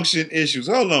dysfunction issues.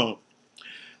 Hold on.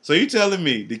 So you telling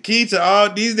me the key to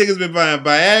all these niggas been buying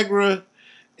Viagra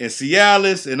and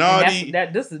Cialis and all these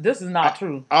this is not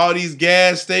true. All these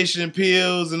gas station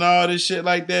pills and all this shit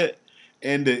like that.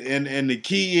 And the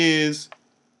key is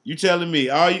you telling me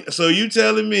you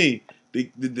telling me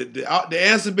the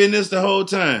answer been this the whole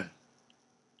time?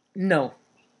 No,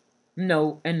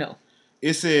 and no.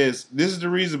 It says, this is the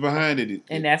reason behind it.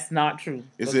 And that's not true.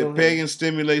 It said pegging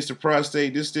stimulates the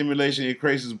prostate. This stimulation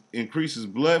increases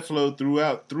blood flow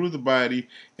through the body,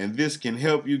 and this can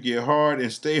help you get hard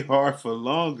and stay hard for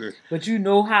longer. But you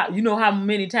know how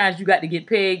many times you got to get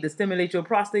pegged to stimulate your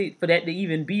prostate for that to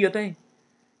even be a thing?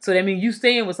 So that means you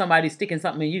staying with somebody sticking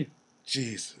something in you.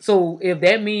 Jesus. So if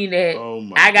that means that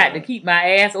I got to keep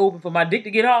my ass open for my dick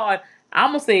to get hard, I'm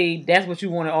going to say that's what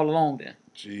you wanted all along then.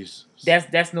 Jesus.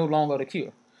 That's no longer the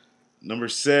cure. Number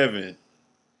 7,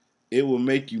 it will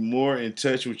make you more in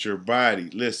touch with your body.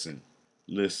 Listen.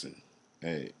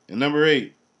 Hey. And number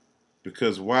 8,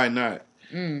 because why not?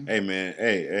 Hey, man.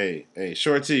 Hey.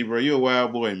 Short T, bro. You a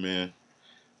wild boy, man.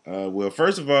 Well,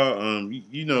 first of all,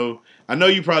 you know, I know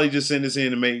you probably just sent this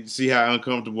in to see how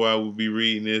uncomfortable I would be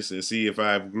reading this and see if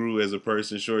I grew as a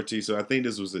person, Short T. So I think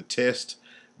this was a test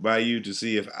by you to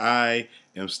see if I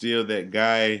am still that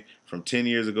guy from 10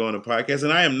 years ago on the podcast.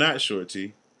 And I am not, Short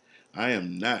T. I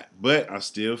am not. But I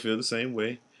still feel the same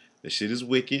way. The shit is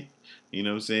wicked. You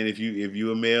know what I'm saying? If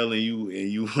you a male and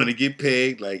you want to get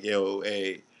pegged, like, yo,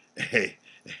 hey,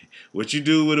 what you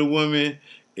do with a woman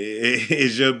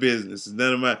is your business. It's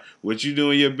none of my. What you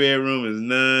do in your bedroom is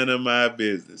none of my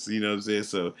business. You know what I'm saying?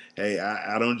 So, hey,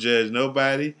 I don't judge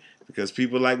nobody because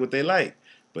people like what they like.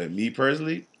 But me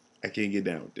personally, I can't get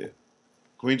down with that.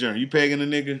 Queen John, you pegging a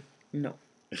nigga? No.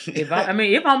 If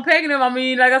I'm pegging him,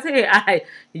 like I said,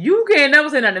 you can't never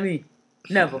say nothing to me.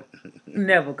 Never,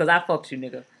 because I fucked you,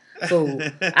 nigga. So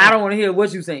I don't want to hear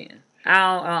what you saying.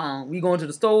 I don't. We going to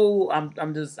the store.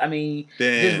 I'm just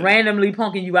randomly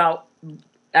punking you out.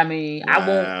 I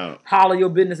won't holler your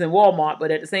business in Walmart,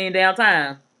 but at the same damn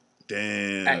time,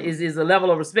 is a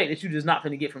level of respect that you just not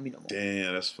finna get from me no more.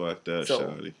 Damn, that's fucked up,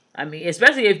 shawty.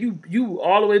 Especially if you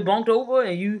all the way bunked over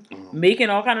and you making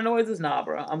all kind of noises. Nah,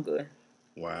 bro, I'm good.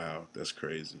 Wow, that's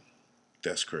crazy.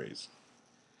 That's crazy.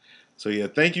 So yeah,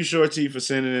 thank you, Short T, for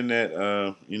sending in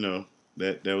that.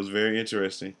 That was very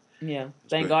interesting. Yeah,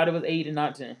 thank God it was 8 and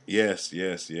not 10. Yes,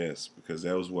 because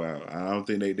that was wild. I don't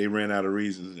think they ran out of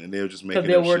reasons, and they were just making.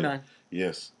 Because there up were shit. none.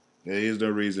 Yes, there is no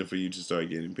reason for you to start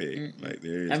getting paid. Mm-mm. Like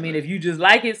there is. If you just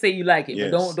like it, say you like it, yes.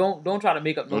 but don't try to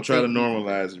make up. Don't try to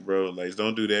normalize it, bro. Like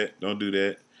don't do that. Don't do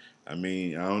that. I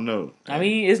don't know.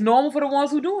 It's normal for the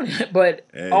ones who doing it, but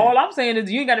all I'm saying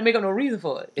is you ain't got to make up no reason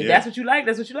for it. If that's what you like,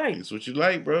 that's what you like. It's what you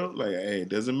like, bro. Like, hey, it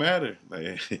doesn't matter.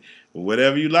 Like,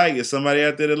 whatever you like, there's somebody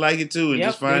out there that like it too, and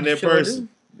just find that person.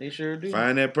 They sure do.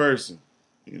 Find that person.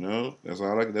 You know, that's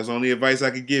the only advice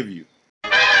I could give you.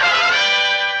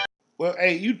 Well,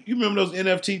 hey, you remember those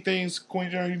NFT things, Queen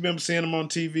John? You remember seeing them on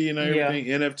TV and everything?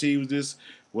 Yeah. NFT was this.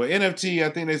 Well, NFT, I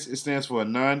think it stands for a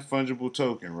non-fungible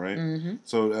token, right? Mm-hmm.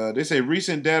 So they say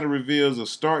recent data reveals a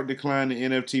stark decline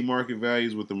in NFT market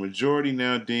values, with the majority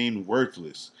now deemed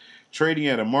worthless, trading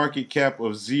at a market cap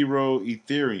of 0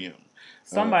 Ethereum.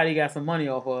 Somebody got some money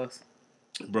off of us.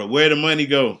 Bro, where the money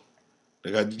go?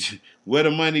 Where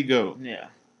the money go? Yeah.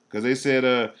 Because they said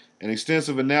an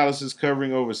extensive analysis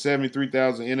covering over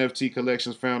 73,000 NFT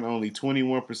collections found only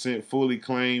 21% fully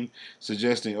claimed,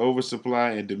 suggesting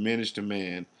oversupply and diminished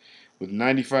demand. With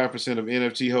 95% of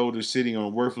NFT holders sitting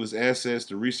on worthless assets,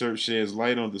 the research sheds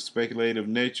light on the speculative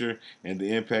nature and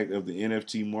the impact of the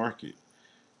NFT market.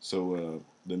 So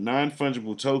the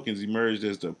non-fungible tokens emerged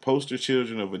as the poster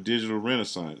children of a digital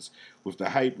renaissance. With the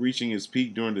hype reaching its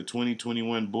peak during the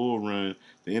 2021 bull run,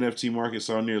 the NFT market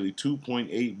saw nearly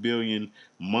 2.8 billion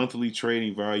monthly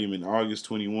trading volume in August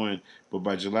 21, but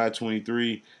by July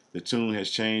 23, the tune has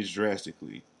changed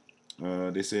drastically.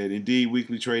 They said, indeed,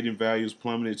 weekly trading values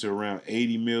plummeted to around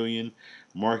 80 million,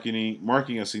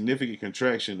 marking a significant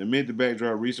contraction. Amid the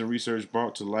backdrop, recent research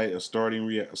brought to light a startling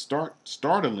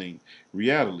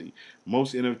reality.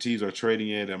 Most NFTs are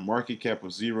trading at a market cap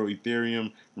of 0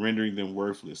 Ethereum, rendering them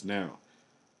worthless. Now,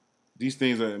 these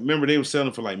things, remember they were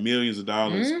selling for like millions of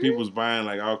dollars. Mm-hmm. People was buying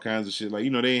like all kinds of shit. Like,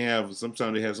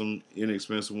 sometimes they have some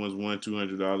inexpensive ones,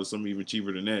 $100-$200, some even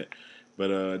cheaper than that.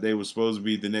 But they were supposed to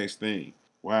be the next thing.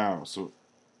 Wow. So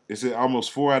it said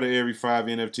almost 4 out of every 5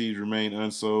 NFTs remain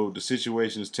unsold. The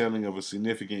situation is telling of a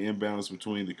significant imbalance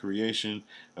between the creation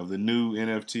of the new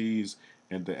NFTs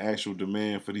and the actual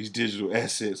demand for these digital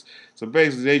assets. So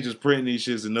basically, they just printing these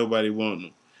shits and nobody want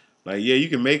them. Like, yeah, you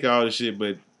can make all the shit,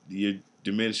 but you're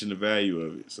diminishing the value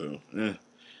of it. So,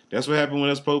 that's what happened when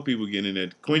us Pope people getting in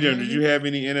there. Queen John, did you have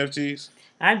any NFTs?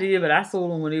 I did, but I sold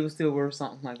them when they were still worth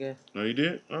something, I guess. Oh, you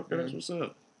did? Okay, that's what's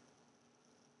up.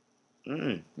 All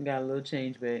right. Got a little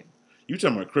change back. You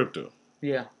talking about crypto?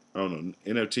 Yeah. Oh no,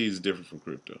 NFTs is different from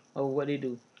crypto. Oh, what they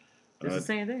do? It's the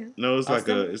same thing. No, it's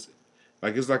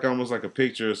like almost like a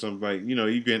picture or something. Like,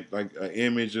 you get like an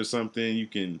image or something. You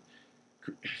can.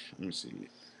 Let me see.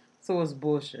 So it's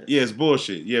bullshit. Yeah, it's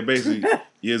bullshit. Yeah, basically,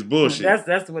 yeah, it's bullshit.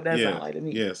 That's what that sounds like to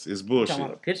me. Yes, it's bullshit. You're talking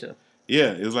about a picture.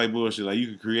 Yeah, it's like bullshit. Like you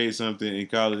could create something and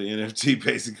call it an NFT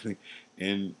basically,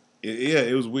 and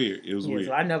it was weird. It was weird.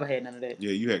 So I never had none of that.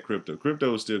 Yeah, you had crypto.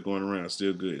 Crypto is still going around,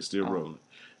 still good, it's still rolling.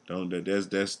 That's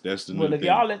the new Well, if thing.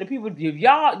 y'all let the people,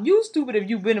 you stupid if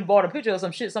you've been and bought a picture of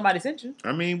some shit somebody sent you.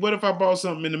 I mean, what if I bought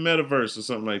something in the metaverse or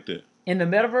something like that? In the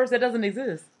metaverse, that doesn't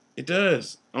exist. It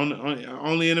does.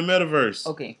 Only in the metaverse.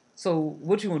 Okay, so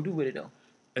what you gonna do with it though?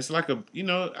 It's like a a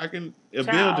Child,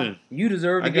 building. you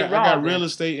deserve to I get robbed. got real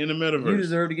estate in the metaverse. You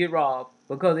deserve to get robbed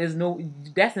because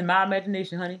that's in my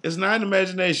imagination, honey. It's not an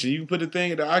imagination. You can put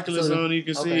the Oculus on, you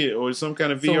can see it, or some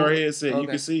kind of VR headset, you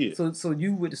can see it. So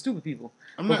you with the stupid people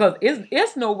because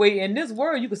it's no way in this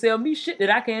world you can sell me shit that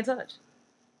I can't touch.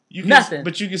 Nothing.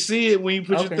 But you can see it when you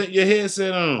put your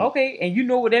headset on. Okay, and you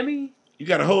know what that means? You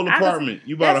got a whole apartment.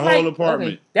 You bought a whole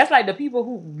apartment. Okay. That's like the people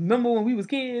who remember when we was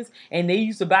kids and they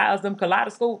used to buy us them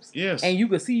kaleidoscopes. Yes. And you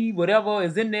could see whatever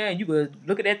is in there and you could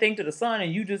look at that thing to the sun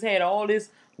and you just had all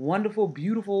this wonderful,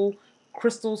 beautiful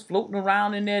crystals floating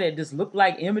around in there that just looked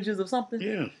like images of something.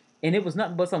 Yeah. And it was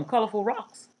nothing but some colorful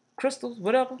rocks, crystals,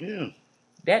 whatever. Yeah.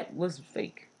 That was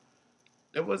fake.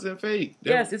 That wasn't fake.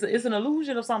 Yes, it's an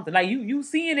illusion of something. Like you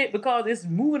seeing it because it's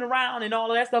moving around and all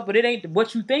of that stuff, but it ain't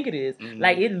what you think it is. Mm-hmm.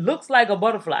 Like it looks like a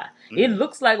butterfly. Mm-hmm. It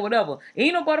looks like whatever.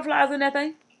 Ain't no butterflies in that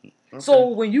thing. Okay. So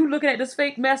when you looking at this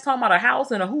fake mess talking about a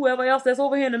house and a whoever else that's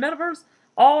over here in the metaverse,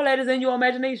 all that is in your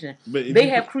imagination. But they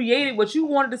have created what you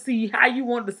wanted to see, how you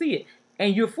wanted to see it,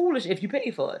 and you're foolish if you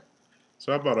pay for it.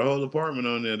 So I bought a whole apartment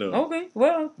on there though. Okay,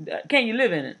 well, can you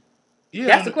live in it? Yeah,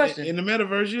 that's the question. In the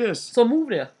metaverse, yes. So move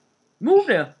there. Move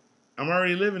there. I'm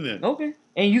already living there. Okay.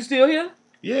 And you still here?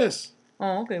 Yes.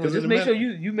 Oh, okay. Well, just make sure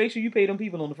you make sure you pay them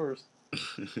people on the first.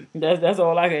 that's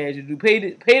all I can ask you to do. Pay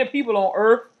the people on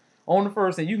Earth on the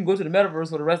first, and you can go to the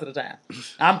metaverse for the rest of the time.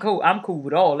 I'm cool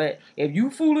with all that. If you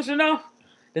foolish enough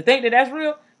to think that that's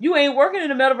real, you ain't working in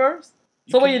the metaverse.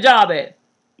 So where your job at?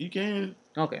 You can.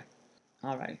 Okay.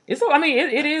 All right. It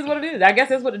is what it is. I guess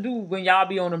that's what to do when y'all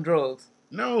be on them drugs.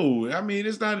 No, I mean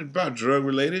it's not about drug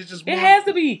related. It's just it has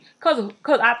to be cause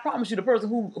I promise you, the person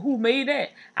who made that,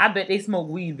 I bet they smoke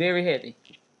weed very heavy.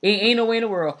 Ain't no way in the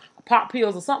world, pop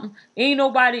pills or something. Ain't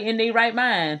nobody in their right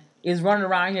mind is running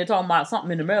around here talking about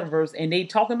something in the metaverse and they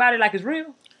talking about it like it's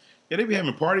real. Yeah, they be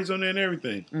having parties on there and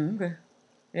everything. Okay.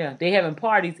 Yeah, they having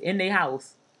parties in their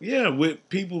house. Yeah, with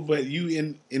people, but you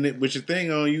in it with your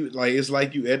thing on you, like it's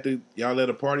like you y'all at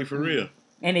a party for real.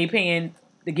 And they paying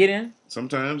to get in?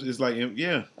 Sometimes it's like,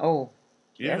 yeah. Oh,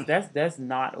 yeah. That's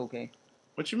not okay.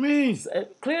 What you mean?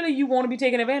 Clearly, you want to be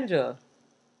taken advantage of.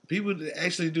 People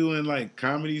actually doing like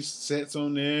comedy sets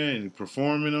on there and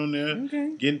performing on there,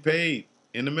 getting paid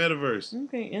in the metaverse.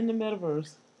 Okay, in the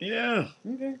metaverse. Yeah.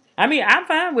 Okay. I mean, I'm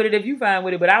fine with it if you fine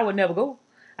with it, but I would never go.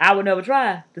 I would never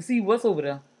try to see what's over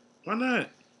there. Why not?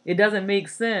 It doesn't make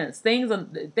sense. Things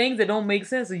that don't make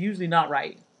sense are usually not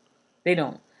right. They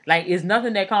don't. Like, it's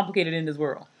nothing that complicated in this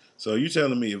world. So you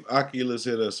telling me if Oculus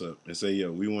hit us up and say,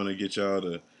 yo, we want to get y'all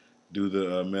to do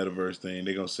the metaverse thing,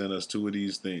 they're going to send us 2 of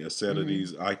these things, a set of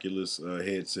these Oculus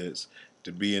headsets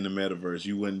to be in the metaverse,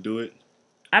 you wouldn't do it?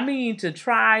 I mean, to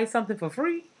try something for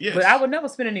free? Yes. But I would never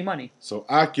spend any money. So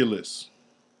Oculus,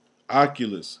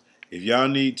 if y'all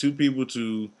need 2 people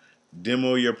to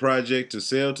demo your project to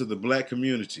sell to the black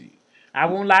community, I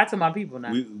won't lie to my people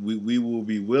now. We will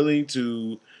be willing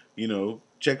to,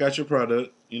 check out your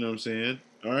product. You know what I'm saying?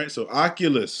 All right. So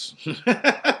Oculus.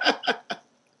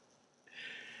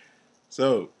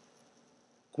 So,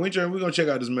 Queen Germ, we're going to check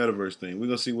out this metaverse thing. We're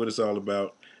going to see what it's all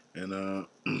about. And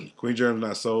Queen Germ's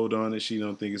not sold on it. She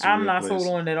don't think it's a real place. I'm not sold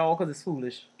on it at all because it's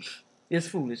foolish. It's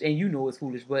foolish. And you know it's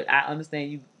foolish. But I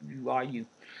understand you are you.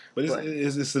 But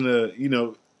it's in a,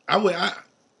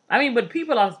 I mean, but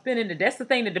people are spending, that's the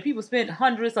thing, that the people spend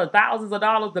hundreds or thousands of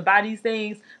dollars to buy these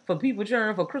things for people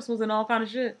churn for Christmas and all kind of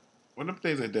shit. Well, them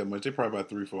things ain't that much. They probably about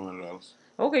 $300-$400.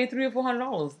 Okay, $300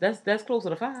 or $400. That's closer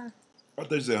to $500. I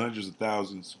thought you said hundreds of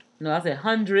thousands. No, I said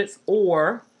hundreds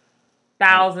or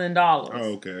 $1,000. Oh,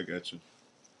 okay, I got you.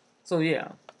 So yeah,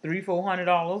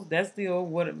 $300-$400. That's still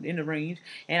what in the range,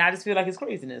 and I just feel like it's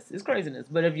craziness. It's craziness.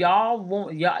 But if y'all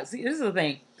see, this is the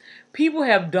thing. People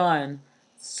have done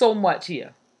so much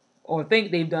here, or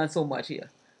think they've done so much here,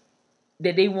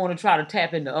 that they want to try to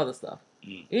tap into other stuff.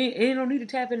 It don't need to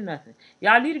tap into nothing.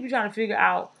 Y'all need to be trying to figure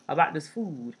out about this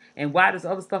food and why this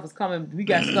other stuff is coming. We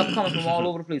got stuff coming from all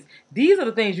over the place. These are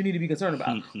the things you need to be concerned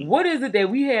about. What is it that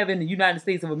we have in the United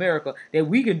States of America that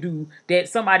we can do that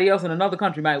somebody else in another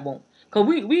country might want? Because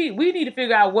we need to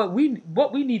figure out what we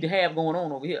need to have going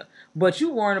on over here. But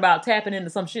you worrying about tapping into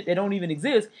some shit that don't even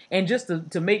exist and just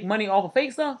to make money off of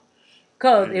fake stuff?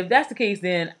 Because if that's the case,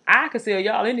 then I could sell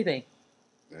y'all anything.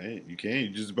 Hey, you can. You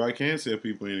just about can't sell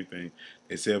people anything.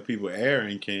 They sell people air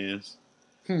in cans.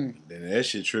 Then that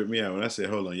shit tripped me out when I said,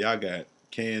 hold on, y'all got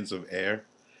cans of air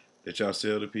that y'all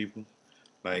sell to people?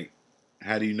 Like,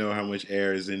 how do you know how much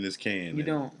air is in this can? You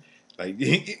don't. Like,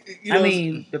 I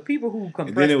mean, the people who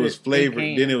compress then it was flavored.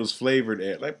 Then it was flavored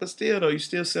air. Like, but still though, you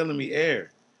still selling me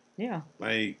air. Yeah.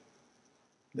 Like,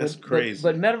 that's crazy.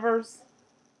 But metaverse,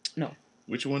 no.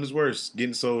 Which one is worse?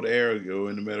 Getting sold air or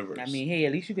in the metaverse? I mean, hey,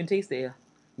 at least you can taste the air.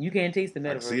 You can't taste the metaverse.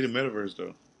 I can see the metaverse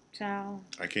though. Child.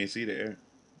 I can't see the air.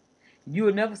 You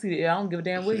would never see the air. I don't give a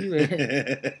damn where you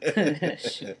at.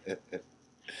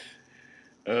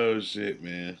 Oh shit,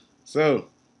 man. So,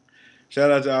 shout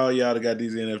out to all y'all that got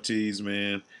these NFTs,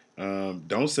 man.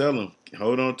 Don't sell them.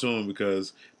 Hold on to them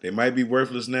because they might be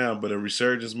worthless now, but a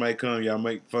resurgence might come. Y'all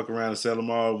might fuck around and sell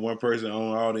them all. One person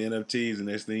own all the NFTs, and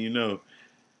next thing you know,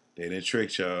 they done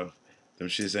tricked y'all. Them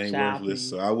shits ain't worthless.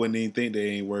 So I wouldn't even think they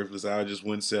ain't worthless. I just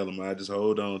wouldn't sell them. I just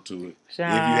hold on to it if you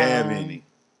have any.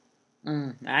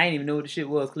 I ain't even know what the shit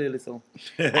was clearly, so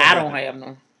I don't have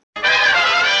none.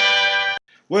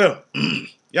 Well,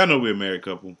 y'all know we're a married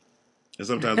couple, and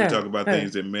sometimes we talk about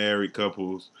things that married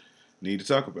couples need to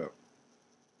talk about.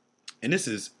 And this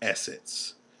is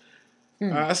assets.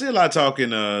 I see a lot of talk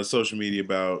in social media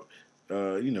about,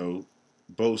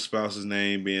 both spouses'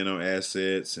 name being on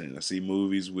assets, and I see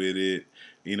movies with it.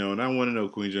 And I want to know,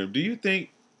 Queen Germ, do you think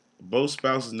both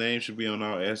spouses' names should be on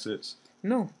all assets?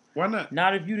 No. Why not?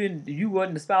 Not if you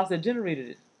wasn't the spouse that generated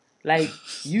it. Like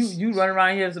you run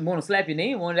around here and want to slap your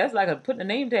name on it. That's like putting a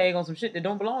name tag on some shit that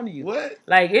don't belong to you. What?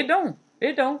 Like it don't.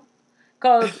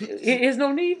 Cause it's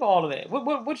no need for all of that.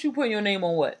 What you putting your name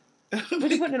on? What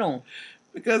you putting it on?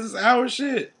 Because it's our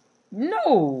shit.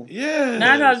 No. Yeah.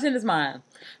 9 out of 10 is mine.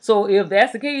 So if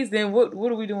that's the case, then what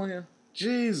are we doing here?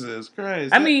 Jesus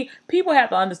Christ. I mean, people have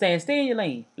to understand, stay in your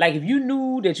lane. Like, if you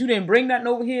knew that you didn't bring nothing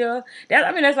over here,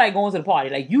 that's like going to the party.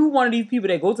 Like, you one of these people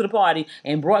that go to the party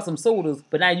and brought some sodas,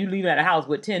 but now you leaving at the house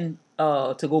with 10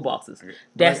 to-go boxes.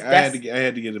 I had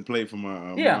to get a plate for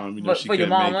my mom. But for your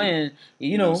mama and,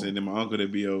 you know what I'm saying? Then my uncle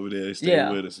that be over there,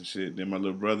 stay with us and shit. Then my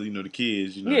little brother, the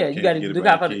kids, you got to look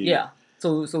out for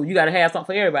So you got to have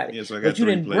something for everybody. Yeah, so I got but you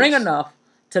didn't bring enough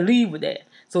to leave with that.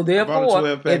 So therefore, I bought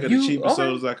a 12-pack of the cheapest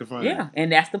sodas I could find. Yeah,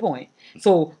 and that's the point.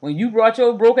 So when you brought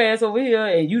your broke ass over here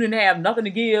and you didn't have nothing to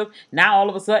give, now all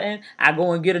of a sudden I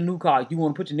go and get a new car. You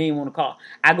want to put your name on the car.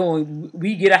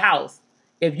 We get a house.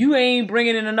 If you ain't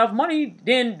bringing in enough money,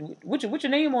 then what your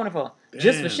name on it for? Damn.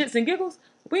 Just for shits and giggles?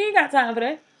 We ain't got time for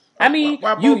that. I mean,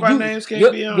 why both our names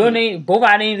can't be on your it? name, both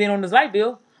our names ain't on this light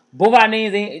bill. Both our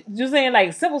names ain't. Just saying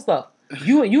like simple stuff.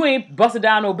 You ain't busted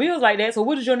down no bills like that. So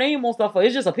what is your name on stuff for?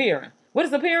 It's just appearing. What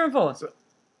is appearing for?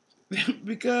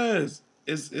 Because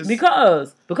it's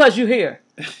because you're here,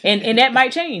 and that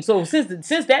might change. So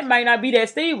since that might not be that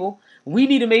stable, we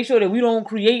need to make sure that we don't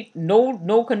create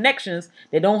no connections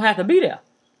that don't have to be there.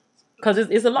 Because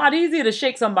it's a lot easier to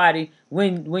shake somebody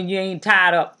when you ain't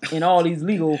tied up in all these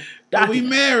legal documents. We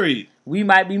married. We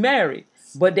might be married,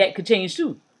 but that could change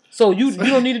too. So you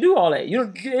don't need to do all that.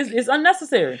 It's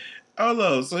unnecessary. Oh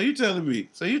no! So you telling me?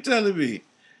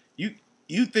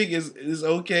 You think it's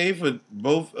okay for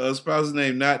both spouses'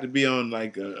 name not to be on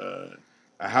like a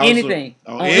house anything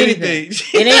on anything?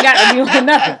 It ain't got to be on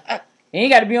nothing. It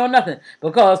ain't got to be on nothing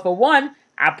because for one,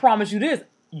 I promise you this: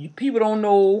 people don't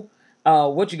know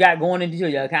what you got going into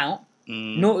your account.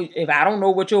 No, if I don't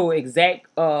know what your exact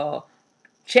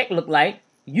check look like,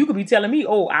 you could be telling me,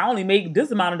 "Oh, I only make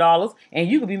this amount of dollars," and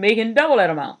you could be making double that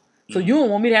amount. So you don't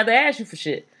want me to have to ask you for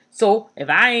shit. So if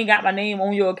I ain't got my name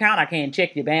on your account, I can't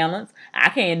check your balance. I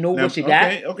can't know what you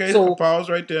got. Okay. So pause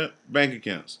right there. Bank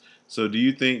accounts. So do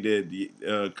you think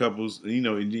that couples, in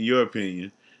your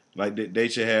opinion, like that they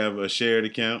should have a shared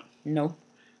account? No.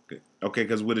 Okay,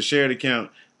 because with a shared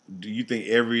account, do you think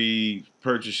every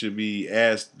purchase should be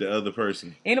asked the other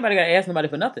person? Ain't nobody got to ask nobody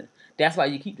for nothing. That's why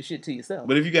you keep the shit to yourself.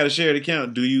 But if you got a shared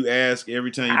account, do you ask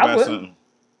every time you buy something?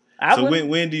 So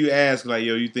when do you ask, like,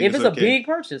 yo, you think if it's okay? a big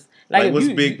purchase? Like what's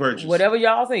a big purchase? Whatever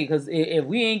y'all say. Because if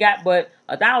we ain't got but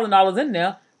 $1,000 in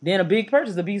there, then a big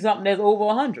purchase will be something that's over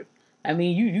 $100. I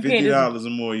mean, you can't $50 or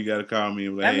more. You got to call me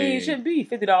and be like, it shouldn't be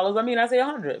 $50. I mean, I say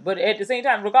 $100. But at the same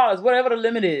time, regardless, whatever the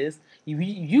limit is,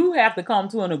 you have to come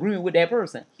to an agreement with that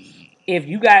person. If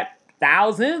you got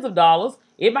thousands of dollars,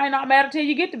 it might not matter till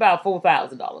you get to about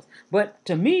 $4,000. But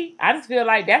to me, I just feel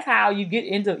like that's how you get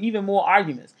into even more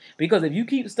arguments. Because if you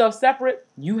keep stuff separate,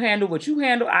 you handle what you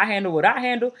handle, I handle what I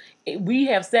handle. We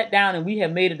have sat down and we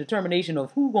have made a determination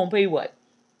of who's going to pay what.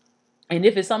 And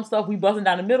if it's some stuff we busting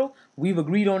down the middle, we've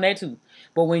agreed on that too.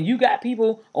 But when you got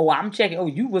people, I'm checking,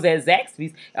 you was at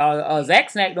Zaxby's. Zax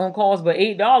snack don't cost but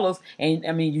 $8. And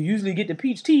I mean, you usually get the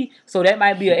peach tea, so that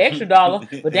might be an extra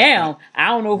 $1. But damn, I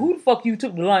don't know who the fuck you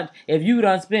took to lunch if you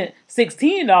done spent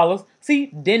 $16. See,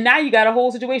 then now you got a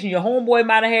whole situation. Your homeboy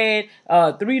might have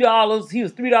had $3. He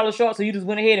was $3 short, so you just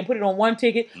went ahead and put it on one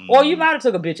ticket. Or you might have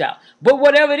took a bitch out. But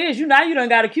whatever it is, you done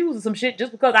got accused of some shit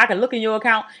just because I can look in your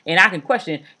account and I can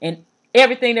question. And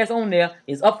everything that's on there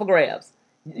is up for grabs.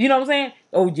 You know what I'm saying?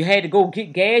 Oh, you had to go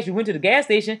get gas. You went to the gas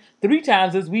station 3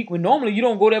 times this week when normally you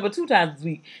don't go there but 2 times this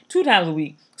week. 2 times a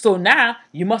week. So now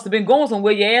you must have been going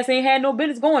somewhere your ass ain't had no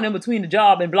business going in between the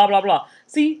job and blah, blah, blah.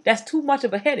 See, that's too much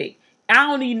of a headache. I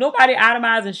don't need nobody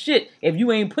itemizing shit if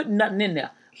you ain't putting nothing in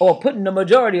there or putting the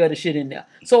majority of the shit in there.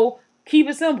 So keep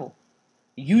it simple.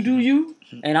 You do you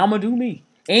and I'm going to do me.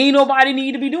 Ain't nobody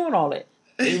need to be doing all that.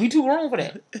 We too grown for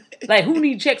that. Like, who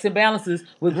need checks and balances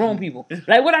with grown people?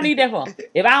 Like, what I need that for?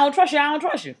 If I don't trust you, I don't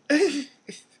trust you.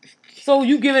 So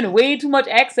you giving way too much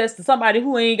access to somebody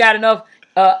who ain't got enough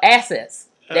assets.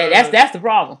 That's the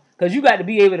problem. Because you got to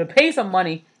be able to pay some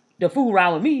money to fool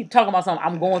around with me talking about something.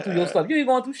 I'm going through your stuff. You ain't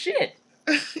going through shit.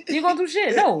 You ain't going through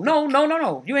shit.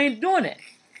 No. You ain't doing that.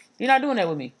 You're not doing that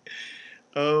with me.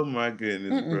 Oh, my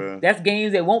goodness, bro. That's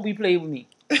games that won't be played with me.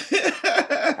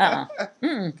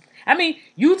 I mean,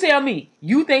 you tell me,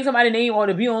 you think somebody's name ought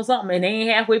to be on something and they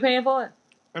ain't halfway paying for it?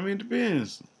 I mean, it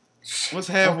depends. What's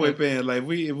halfway paying? Like,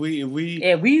 if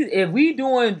we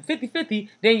doing 50-50,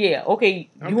 then yeah, okay,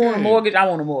 you want a mortgage, I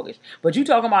want a mortgage. But you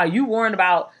talking about you worrying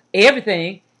about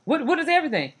everything. What is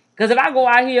everything? Because if I go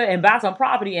out here and buy some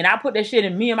property and I put that shit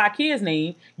in me and my kid's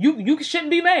name, you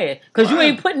shouldn't be mad. Because you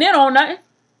ain't putting in on nothing.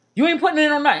 You ain't putting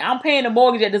in on nothing. I'm paying the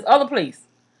mortgage at this other place.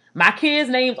 My kid's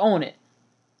name's on it.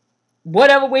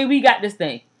 Whatever way we got this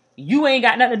thing, you ain't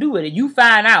got nothing to do with it. You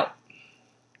find out,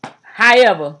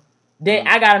 however, that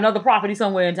I got another property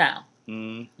somewhere in town.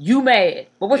 You mad.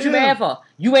 But what you mad for?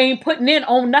 You ain't putting in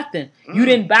on nothing. You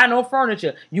didn't buy no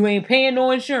furniture. You ain't paying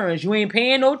no insurance. You ain't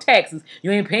paying no taxes.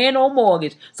 You ain't paying no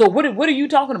mortgage. So what are you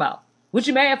talking about? What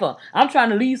you mad for? I'm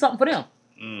trying to leave something for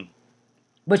them.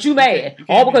 But you mad.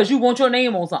 All because you want your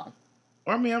name on something.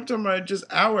 I mean, I'm talking about just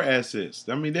our assets.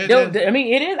 I mean,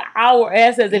 it is our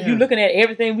assets if you're looking at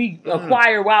everything we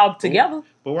acquire while together.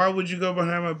 But why would you go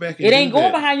behind my back? It ain't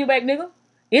going behind your back, nigga.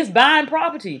 It's buying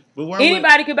property. But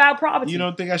anybody can buy property. You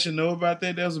don't think I should know about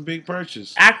that? That was a big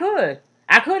purchase. I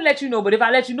could let you know, but if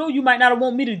I let you know, you might not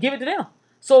want me to give it to them.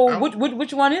 So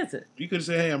which one is it? You could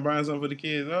say, "Hey, I'm buying something for the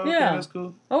kids." Oh, okay, that's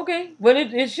cool. Okay, but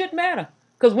it shouldn't matter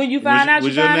because when you find out,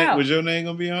 you find out. Was your name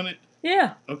gonna be on it?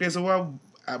 Yeah. Okay, so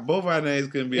why both our names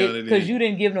couldn't be on it? Because you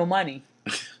didn't give no money.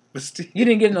 But still, you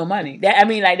didn't give no money.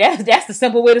 That's the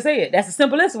simple way to say it. That's the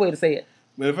simplest way to say it.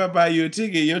 But if I buy you a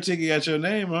ticket, your ticket got your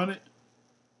name on it.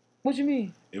 What you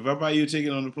mean? If I buy you a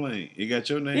ticket on the plane, it got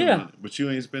your name on it, but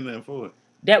you ain't spend nothing for it.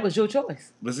 That was your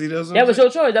choice. But see, that was your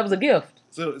choice. That was a gift.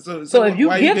 So if you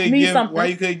gift me something, why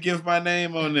you couldn't gift my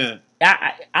name on there?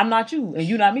 I'm not you, and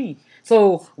you not me.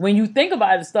 So when you think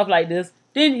about it, stuff like this,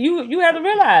 then you have to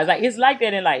realize like it's like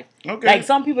that in life. Okay. Like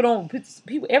some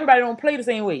everybody don't play the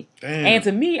same way. Damn. And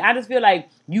to me, I just feel like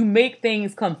you make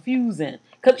things confusing.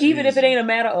 Because even if it ain't a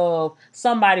matter of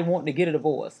somebody wanting to get a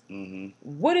divorce,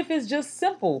 what if it's just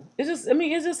simple? It's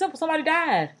just simple. Somebody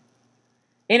died.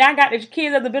 And I got the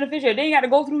kids as the beneficiary. They ain't got to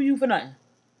go through you for nothing.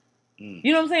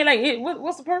 You know what I'm saying? Like,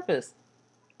 what's the purpose?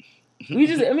 We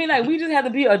just have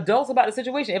to be adults about the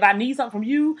situation. If I need something from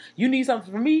you, you need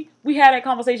something from me, we have that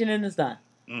conversation and it's done.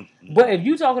 But if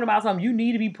you talking about something, you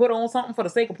need to be put on something for the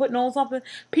sake of putting on something,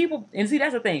 people, and see,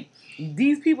 that's the thing.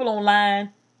 These people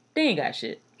online, they ain't got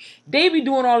shit. They be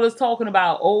doing all this talking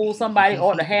about, somebody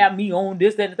ought to have me on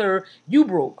this, that, and the third. You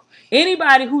broke.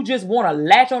 Anybody who just want to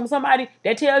latch on to somebody,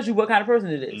 that tells you what kind of person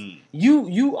it is.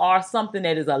 You are something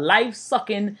that is a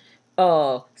life-sucking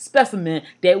specimen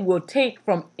that will take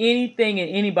from anything and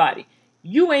anybody.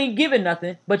 You ain't giving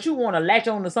nothing, but you want to latch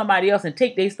on to somebody else and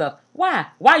take their stuff. Why?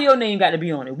 Why your name got to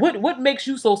be on it? What makes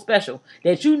you so special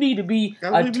that you need to be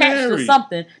attached to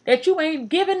something that you ain't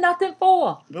giving nothing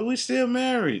for? But we still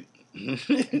married.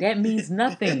 That means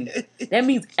nothing. That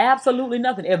means absolutely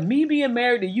nothing. If me being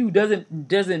married to you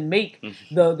doesn't make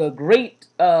the great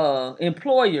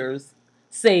employers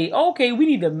say, okay, we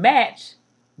need to match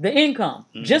the income.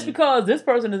 Just because this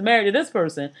person is married to this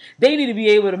person, they need to be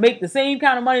able to make the same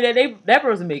kind of money that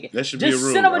person making. That should just be a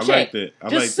rule. Send them a check.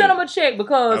 Send them a check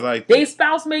because they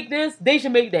spouse make this, they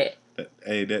should make that.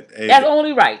 That's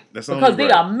only right. Because they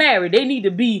are married. They need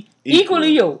to be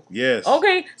equally yoked. Yes.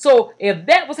 Okay? So if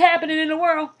that was happening in the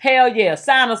world, hell yeah,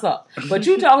 sign us up. But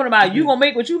you talking about you gonna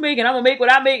make what you make and I'm gonna make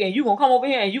what I make and you gonna come over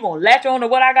here and you gonna latch on to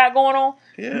what I got going on?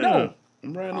 Yeah. No.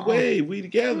 I'm riding away. We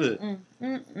together.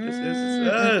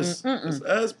 It's us. It's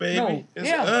us, baby. No.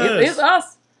 It's us. It's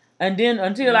us. And then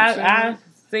until I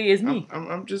say it's me.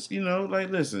 I'm just,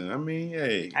 listen, I mean,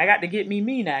 hey. I got to get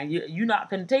me now. You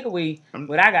not finna take away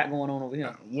what I got going on over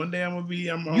here. One day I'm going to be,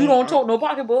 You don't tote no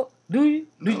pocketbook, do you?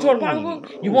 Do you tote a pocketbook?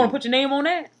 No. You want to put your name on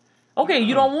that? Okay,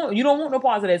 you don't want no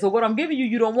parts of that. So what I'm giving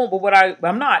you don't want, but what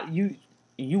I'm not, you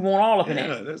want all up in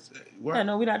that. Yeah,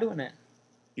 no, we're not doing that.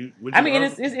 I mean,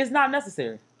 it's not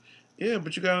necessary. Yeah,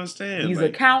 but you gotta understand. These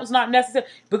accounts not necessary.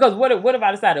 Because what if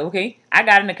I decided, okay, I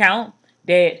got an account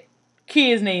that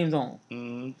kids' names on.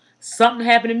 Mm-hmm. Something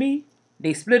happened to me,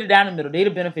 they split it down the middle. They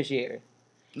the beneficiary.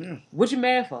 Yeah. What you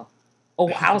mad for?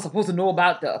 Oh, I was supposed to know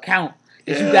about the account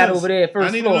that you got over there at first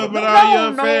I need floor. to know about all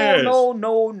your affairs.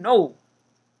 No.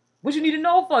 What you need to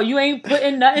know for? You ain't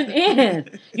putting nothing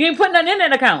in. You ain't putting nothing in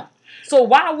that account. So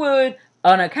why would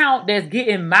an account that's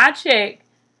getting my check,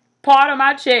 part of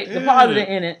my check, deposited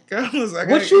in it,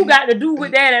 what you got to do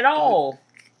with that at all?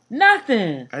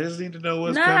 Nothing. I just need to know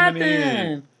what's coming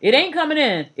in. It ain't coming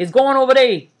in. It's going over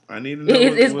there. I need to know.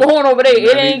 It's going over there.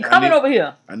 It ain't coming over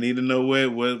here. I need to know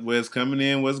where's coming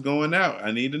in, what's going out.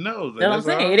 I need to know. That's what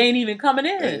I'm saying. It ain't even coming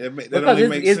in. Because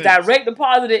it's direct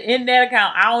deposited in that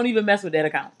account. I don't even mess with that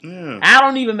account. Yeah. I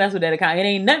don't even mess with that account. It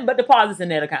ain't nothing but deposits in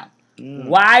that account. Yeah.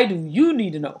 Why do you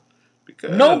need to know?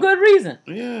 Because, no good reason.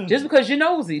 Yeah. Just because you're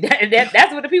nosy.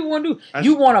 That's what the people want to do.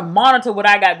 You want to monitor what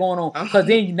I got going on. Because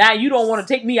then now you don't want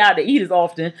to take me out to eat as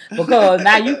often. Because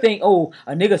now you think, oh,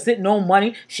 a nigga sitting on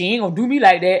money. She ain't going to do me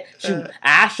like that. Shoot,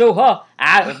 I show her.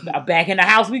 I back in the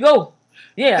house we go.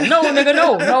 Yeah. No, nigga,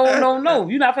 no.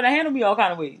 You're not finna handle me all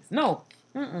kind of ways. No.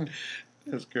 Mm-mm.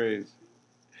 That's crazy.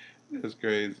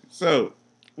 So,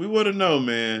 we want to know,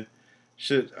 man.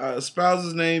 Should a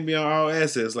spouse's name be on all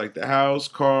assets, like the house,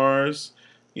 cars,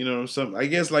 something? I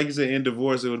guess, like you said, in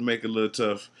divorce, it would make it a little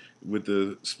tough with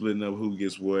the splitting up who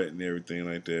gets what and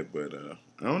everything like that. But I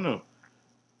don't know.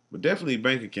 But definitely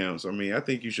bank accounts. I mean, I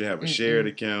think you should have a shared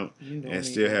account and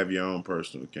still have your own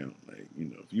personal account. Like,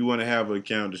 if you want to have an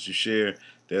account that you share,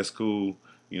 that's cool.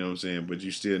 You know what I'm saying? But you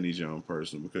still need your own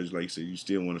personal because, like you said, you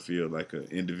still want to feel like an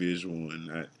individual and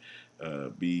not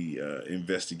be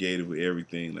investigative with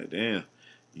everything. Like, damn,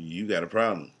 you got a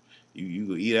problem. You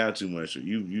go eat out too much, or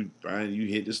you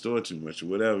hit the store too much, or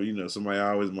whatever. Somebody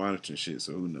always monitoring shit.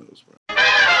 So who knows, bro?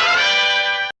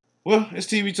 Well, it's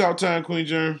TV talk time, Queen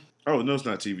Germ. Oh no, it's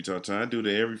not TV talk time. I do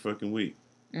that every fucking week.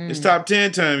 It's top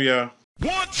 10 time, y'all.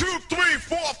 1, 2, 3,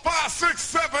 4, 5, 6,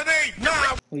 7, 8, 9.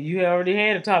 Well, you already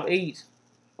had a top 8.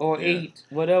 Or 8,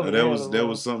 whatever. That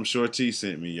was something Short T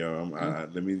sent me, y'all.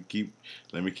 Let me keep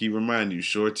reminding you.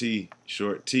 Short T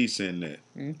sent that.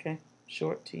 Okay,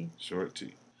 Short T.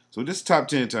 So this is top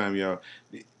 10 time, y'all.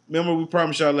 Remember we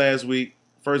promised y'all last week.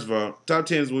 First of all, top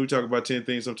 10 is when we talk about 10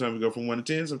 things. Sometimes we go from 1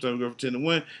 to 10. Sometimes we go from 10 to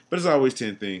 1. But it's always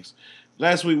 10 things.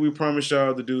 Last week we promised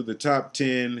y'all to do the top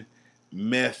 10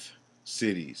 meth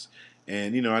cities.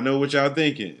 And, I know what y'all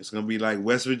thinking. It's going to be like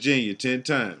West Virginia 10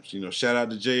 times. Shout out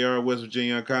to JR, West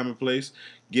Virginia Uncommon Place.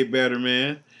 Get better,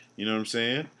 man. You know what I'm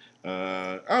saying?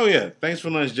 Oh, yeah. Thanks for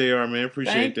lunch, JR, man.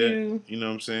 Appreciate that. You. You know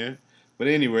what I'm saying? But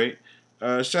at any rate,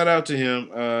 shout out to him.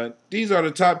 These are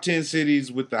the top 10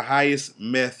 cities with the highest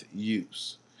meth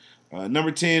use.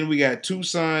 Number 10, we got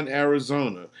Tucson,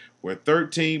 Arizona, where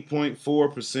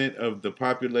 13.4% of the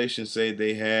population say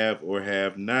they have or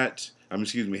have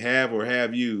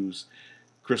used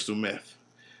crystal meth.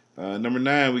 Number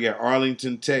 9, we got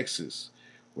Arlington, Texas,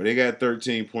 where they got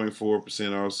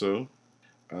 13.4% also.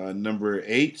 Number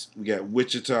 8, we got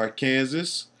Wichita,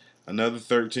 Kansas, another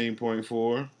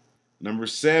 13.4. Number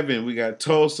 7, we got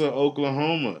Tulsa,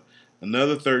 Oklahoma,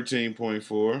 another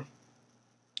 13.4.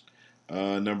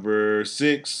 Number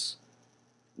 6,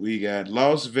 we got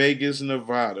Las Vegas,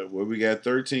 Nevada, where we got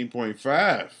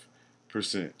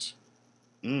 13.5%.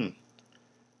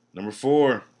 Number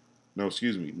 5.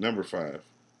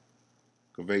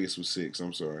 Because Vegas was 6,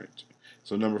 I'm sorry.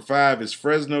 So number 5 is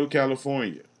Fresno,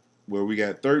 California, where we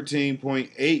got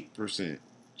 13.8%.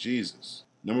 Jesus.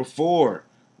 Number 4,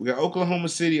 we got Oklahoma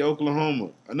City,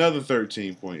 Oklahoma, another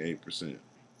 13.8%.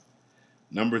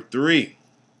 Number 3,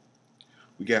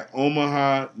 we got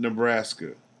Omaha,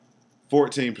 Nebraska,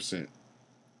 14%.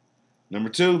 Number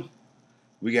 2,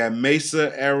 we got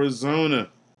Mesa, Arizona,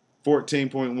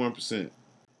 14.1%.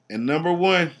 And number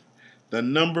 1, the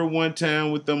number 1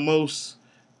 town with the most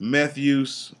meth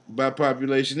use by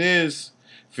population is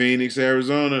Phoenix,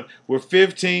 Arizona, where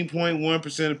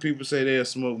 15.1% of people say they have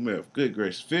smoked meth. Good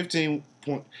gracious, 15%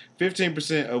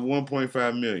 of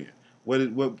 1.5 million.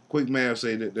 What quick math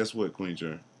say that's what, Queen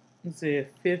Germ? You said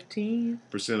 15%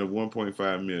 of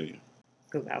 1.5 million.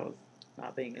 Because I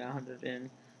think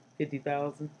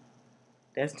 150,000.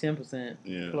 That's 10%.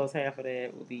 Yeah. Plus half of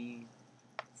that would be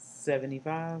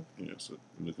 75. Yeah, so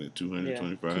we're looking at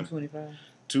 225.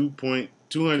 225.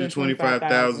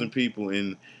 225,000 people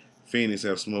in Phoenix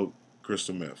have smoked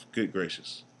crystal meth. Good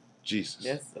gracious. Jesus.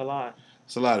 That's a lot.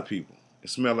 It's a lot of people. It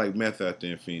smells like meth out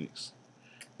there in Phoenix.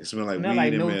 It smells like weed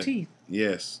like and no meth. teeth.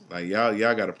 Yes. Like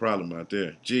y'all got a problem out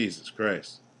there. Jesus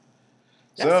Christ.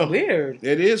 That's weird.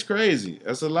 It is crazy.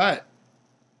 That's a lot.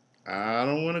 I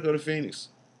don't want to go to Phoenix.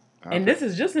 And this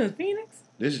is just in Phoenix?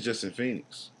 This is just in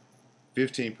Phoenix.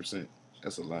 15%.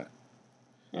 That's a lot.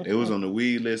 Okay. It was on the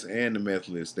weed list and the meth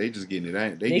list. They just getting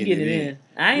it. They getting it in.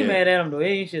 I ain't mad at them though. There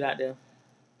ain't shit out there.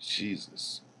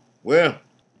 Jesus. Well,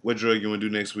 what drug you want to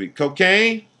do next week?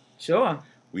 Cocaine? Sure.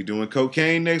 We doing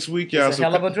cocaine next week, y'all. It's a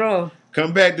hell of a drug.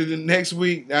 Come back to the next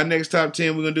week. Our next top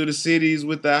 10, we're going to do the cities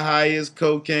with the highest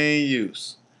cocaine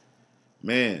use.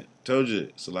 Man, told you,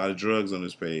 it's a lot of drugs on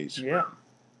this page. Yeah.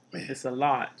 Man, it's a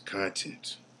lot.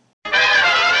 Content.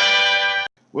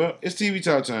 Well, it's TV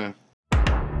Talk time.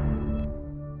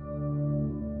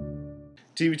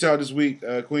 TV Talk this week,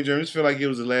 Queen Germ, I just feel like it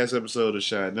was the last episode of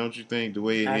Shot. Don't you think? The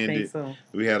way it ended. I think so.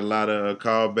 We had a lot of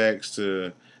callbacks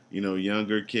to,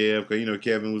 younger Kev. Because,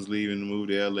 Kevin was leaving to move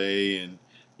to L.A. and,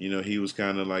 he was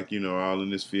kind of like, all in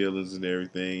his feelings and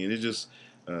everything. And it just,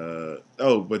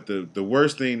 but the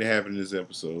worst thing that happened in this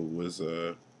episode was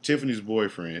Tiffany's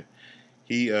boyfriend.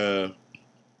 He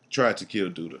tried to kill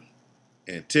Duda.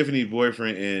 And Tiffany's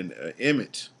boyfriend and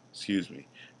Emmett,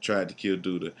 tried to kill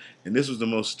Duda. And this was the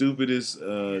most stupidest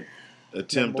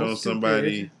attempt on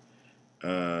somebody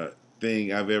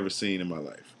thing I've ever seen in my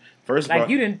life. First of all,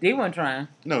 they weren't trying.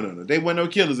 No. They weren't no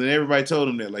killers, and everybody told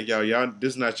them that. Like, y'all,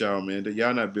 this is not y'all, man.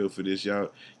 Y'all not built for this. Y'all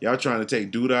trying to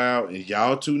take Duda out, and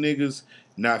y'all two niggas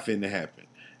not finna happen.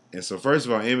 And so, first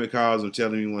of all, Emmett calls him,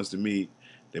 telling him he wants to meet.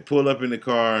 They pull up in the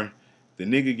car. The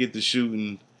nigga get to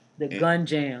shooting. The gun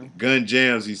jam. Gun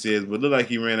jams, he says, but looked like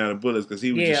he ran out of bullets because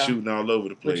he was just shooting all over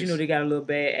the place. But they got a little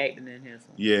bad acting in here. So.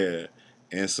 Yeah.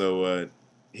 And so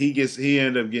he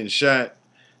ended up getting shot.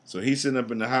 So he's sitting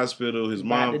up in the hospital. His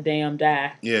mom about to damn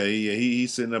die. Yeah.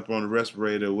 He's sitting up on the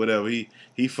respirator or whatever.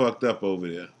 He fucked up over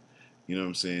there. You know what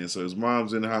I'm saying? So his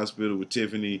mom's in the hospital with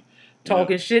Tiffany.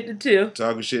 Talking shit to Tiff.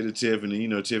 Talking shit to Tiffany.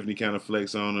 Tiffany kind of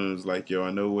flex on her. It's like, yo,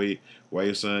 I know why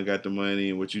your son got the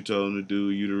money and what you told him to do.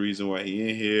 You the reason why he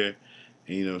in here.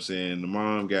 And you know what I'm saying? The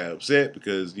mom got upset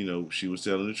because, she was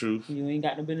telling the truth. You ain't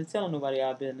got no business telling nobody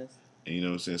our business. And you know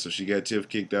what I'm saying? So she got Tiff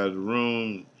kicked out of the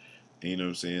room. And you know what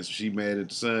I'm saying? So she mad at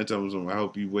the son, told him, I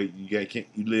hope you wait,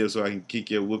 you live so I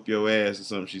can whoop your ass or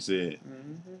something, she said.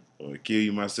 Mm-hmm. Or kill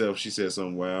you myself. She said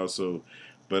something wild. So,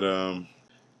 but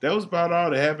that was about all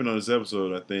that happened on this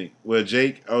episode, I think. Well,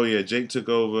 Jake took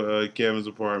over Kevin's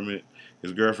apartment.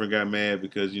 His girlfriend got mad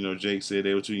because, Jake said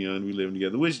they were too young to be living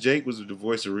together, which Jake was the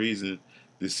voice of reason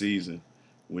this season,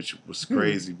 which was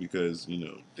crazy because,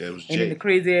 that was Jake. And the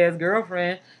crazy-ass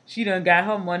girlfriend, she done got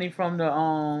her money from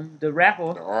the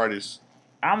rapper. The artist.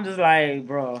 I'm just like,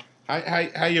 bro.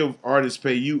 How your artist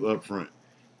pay you up front?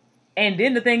 And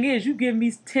then the thing is, you give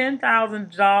me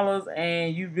 $10,000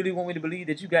 and you really want me to believe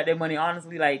that you got that money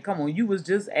honestly? Like, come on, you was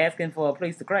just asking for a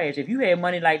place to crash. If you had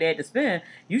money like that to spend,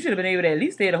 you should have been able to at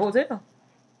least stay at a hotel.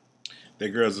 That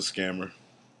girl's a scammer.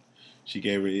 She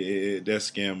gave her that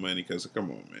scam money because,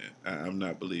 come on, man. I'm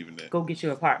not believing that. Go get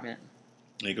your apartment.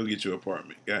 Hey, go get your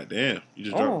apartment. God damn.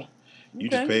 You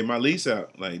just paid my lease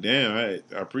out. Like, damn, I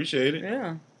appreciate it.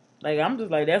 Yeah. Like, I'm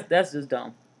just like, that's just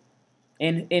dumb.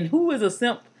 And who is a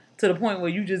simp to the point where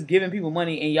you just giving people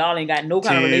money and y'all ain't got no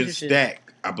kind of relationship?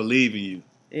 Stack. I believe in you.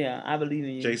 Yeah, I believe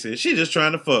in you. Jay said, she just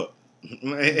trying to fuck.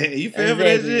 You feel for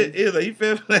that shit? It's like, you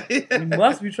feel for that? You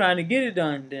must be trying to get it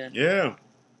done then. Yeah.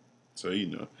 So,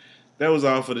 that was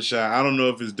all for the shot. I don't know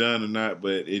if it's done or not,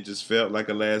 but it just felt like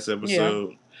a last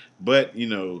episode. Yeah. But, I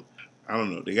don't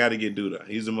know. They got to get Duda.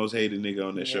 He's the most hated nigga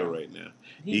on that show right now.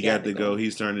 He got to go.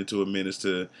 He's turned into a menace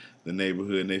to the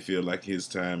neighborhood, and they feel like his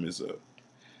time is up.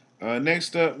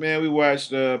 Next up, man, we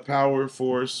watched Power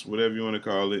Force, whatever you want to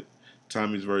call it.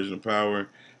 Tommy's version of Power.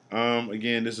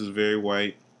 Again, this is very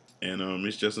white, and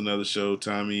it's just another show.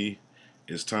 Tommy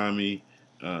is Tommy.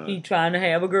 He trying to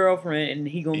have a girlfriend, and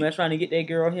he trying to get that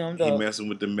girl hemmed up. He messing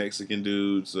with the Mexican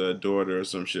dude's daughter or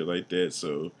some shit like that.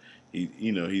 So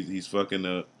he's fucking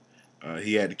up.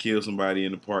 He had to kill somebody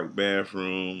in the park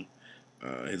bathroom.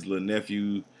 His little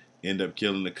nephew ended up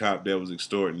killing the cop that was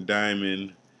extorting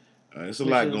Diamond. It's a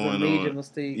lot going on. Major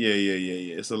mistake. Yeah.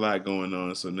 It's a lot going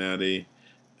on. So now they,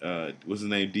 what's his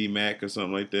name, D-Mac or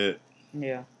something like that?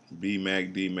 Yeah.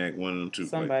 B-Mac, D-Mac, one of them two.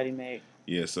 Somebody Mac.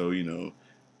 Yeah, so,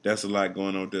 that's a lot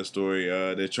going on with that story.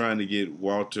 They're trying to get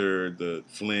Walter, the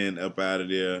Flynn, up out of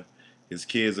there. His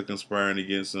kids are conspiring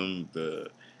against him.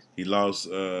 He lost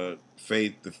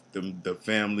faith. The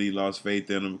family lost faith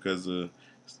in him because of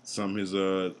something his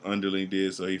underling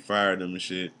did, so he fired him and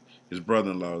shit. His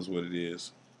brother-in-law is what it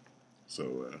is.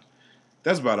 So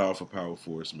that's about all for Power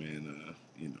Force, man.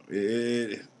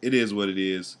 It is what it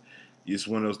is. it's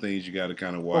one of those things you got to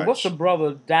kind of But what's the watch.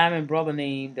 brother, Diamond brother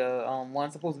name? The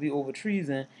one supposed to be over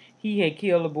treason. He had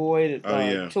killed the boy, Oh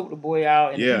yeah, choked the boy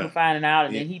out, and the people yeah, finding out,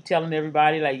 and yeah. then he telling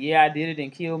everybody like, "Yeah, I did it,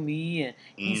 and killed me," and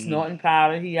he Hmm. snorting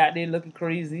powder. He out there looking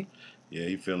crazy. Yeah,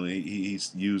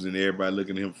 he's using everybody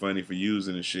looking at him funny for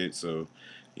using and shit. So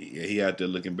he out there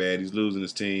looking bad. He's losing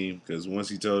his team because once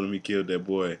he told him he killed that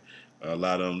boy, a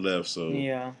lot of them left. So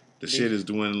Yeah, the shit is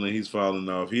dwindling. He's falling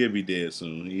off. He'll be dead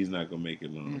soon. He's not gonna make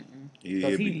it long. because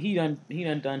He'll be. he done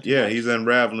too Yeah, much. he's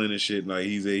unraveling and shit. Like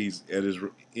he's at his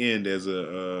end as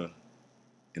a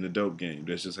in a dope game.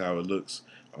 That's just how it looks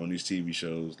on these TV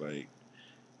shows. Like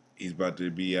he's about to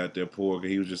be out there poor. 'Cause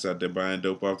he was just out there buying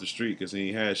dope off the street because he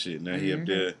ain't had shit. Now he up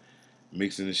there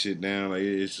mixing the shit down. Like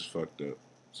it's just fucked up.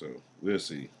 So we'll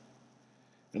see.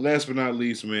 And last but not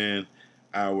least, man,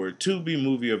 our to-be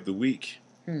movie of the week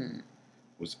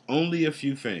was Only a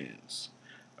Few Fans.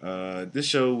 This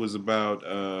show was about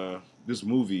this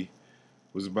movie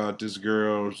was about this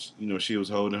girl. You know, she was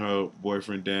holding her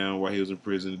boyfriend down while he was in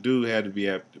prison. The dude had to be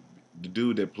the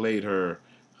dude that played her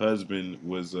husband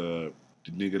was the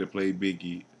nigga that played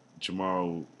Biggie,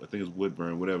 Jamal. I think it's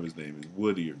Woodburn, whatever his name is,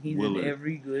 Woody or He's Willard. in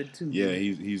every good Tubi. Yeah,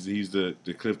 he's the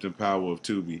Clifton Powell of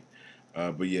Tubi.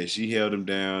 But yeah, she held him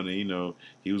down, and you know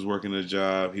he was working a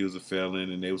job. He was a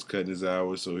felon, and they was cutting his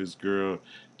hours. So his girl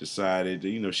decided, that,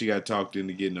 you know, she got talked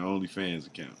into getting an OnlyFans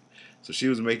account. So she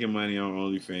was making money on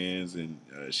OnlyFans, and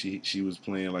she was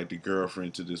playing like the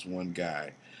girlfriend to this one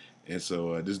guy. And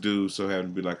so this dude so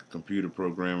happened to be like a computer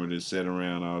programmer that sat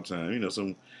around all the time, you know,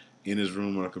 some in his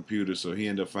room on a computer. So he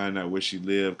ended up finding out where she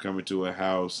lived, coming to her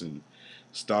house and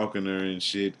stalking her and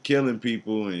shit, killing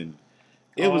people, and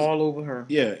it was all over her.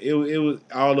 yeah, it was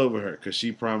all over her because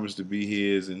she promised to be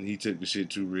his, and he took the shit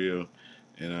too real.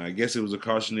 And I guess it was a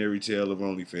cautionary tale of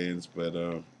OnlyFans,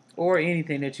 but or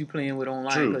anything that you playing with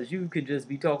online, true. because you could just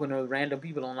be talking to random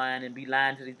people online and be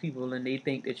lying to these people, and they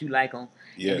think that you like them,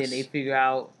 Yes. and then they figure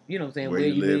out, you know what I'm saying, where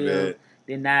you live at.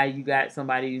 Then now you got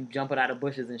somebody jumping out of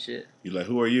bushes and shit. You're like,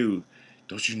 who are you?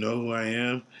 Don't you know who I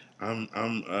am?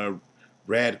 I'm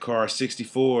Rad Car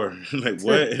 64. Like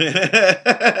what?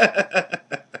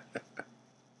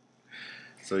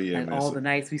 So yeah, like man. all So, the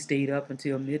nights we stayed up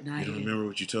until midnight. you don't remember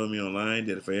what you told me online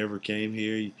that if I ever came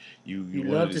here, you You'd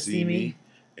wanted love to to see me.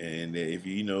 and that if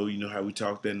you know how we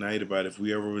talked that night about if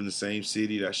we ever were in the same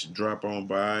city, that I should drop on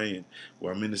by, and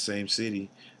well, I'm in the same city,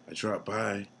 I dropped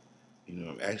by. You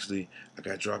know, actually, I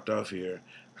got dropped off here.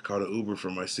 I called an Uber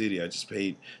from my city. I just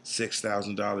paid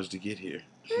 $6,000 to get here.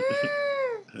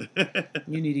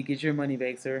 You need to get your money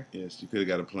back, sir. Yes, you could have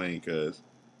got a plane, cuz.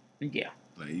 Yeah.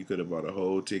 Like, you could have bought a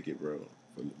whole ticket, bro,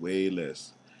 for way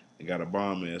less. And got a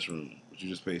bomb ass room, but you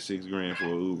just paid $6,000 for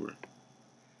an Uber.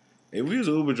 If we was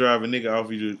an Uber driver, nigga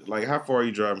offer you, like, how far are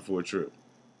you driving for a trip?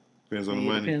 Depends on the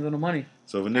money. Depends on the money.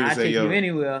 So if a nigga I say, take yo, you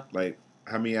anywhere. like,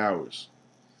 how many hours?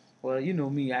 Well, you know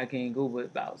me, I can't go but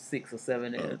about 6 or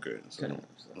 7 at Okay, so, times.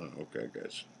 So. Okay, I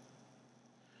got you.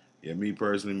 Yeah, me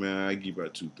personally, man, I give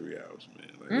about 2-3 hours, man.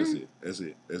 Like that's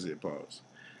it. Pause.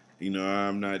 You know,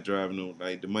 I'm not driving no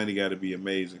like the money got to be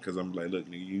amazing because I'm like, look,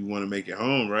 nigga, you want to make it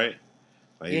home, right?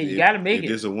 Like, Yeah, you gotta make if it.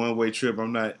 If it's a one-way trip, I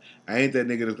ain't that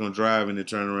nigga that's gonna drive and then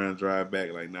turn around and drive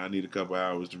back. Like, nah, I need a couple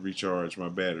hours to recharge my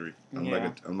battery. I'm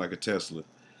like a Tesla.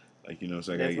 Like, you know,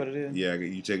 so That's what it is. Yeah,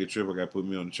 you take a trip, I got to put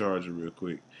me on the charger real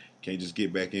quick. Can't just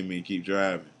get back in me and keep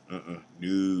driving.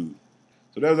 No.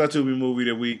 So that was our Tubi movie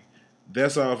that week.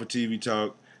 That's all for TV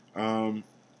talk.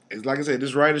 It's like I said,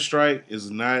 this writer strike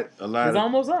is not a lot. It's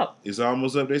almost up. It's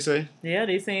almost up, they say? Yeah,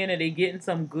 they saying that they getting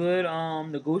some good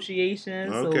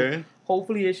negotiations. Okay. So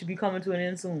hopefully it should be coming to an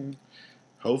end soon.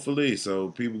 Hopefully. So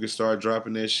people can start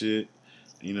dropping that shit.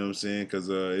 You know what I'm saying? Because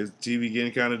it's TV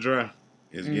getting kind of dry.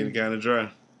 It's getting kind of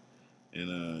dry.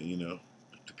 And, you know,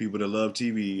 the people that love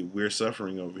TV, we're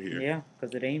suffering over here. Yeah,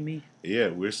 because it ain't me. Yeah,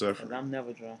 we're suffering. Because I'm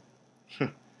never dry.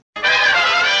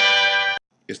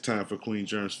 It's time for Queen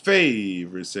Germ's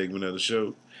favorite segment of the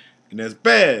show, and that's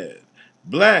Bad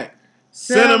Black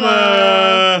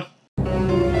Cinema.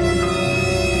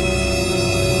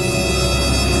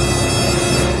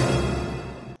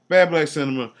 Bad Black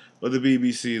Cinema, or the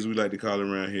BBC as we like to call it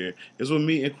around here, is when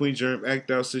me and Queen Germ act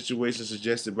out situations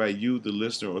suggested by you, the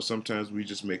listener, or sometimes we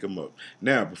just make them up.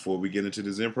 Now, before we get into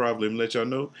this improv, let me let y'all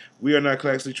know, we are not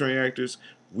classically trained actors.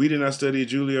 We did not study at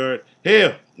Juilliard.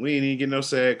 Hell, we ain't even get no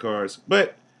SAG cards.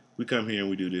 But we come here and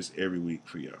we do this every week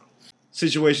for y'all.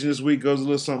 Situation this week goes a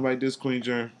little something like this, Queen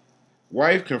Germ.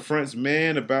 Wife confronts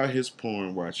man about his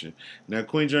porn watching. Now,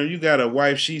 Queen Germ, you got a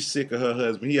wife, she's sick of her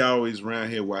husband. He always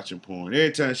around here watching porn.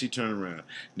 Every time she turn around,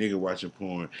 nigga watching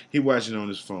porn. He watching on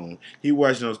his phone. He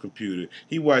watching on his computer.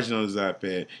 He watching on his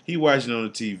iPad. He watching on the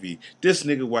TV. This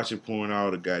nigga watching porn all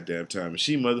the goddamn time. And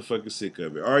she motherfucking sick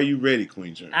of it. Are you ready,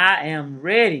 Queen Germ? I am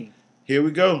ready. Here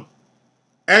we go.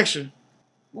 Action.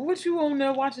 What you on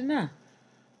there watching now?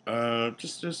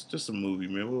 Just a movie,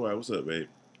 man. What's up, babe?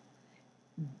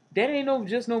 That ain't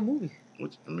just no movie.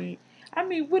 I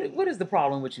mean, what is the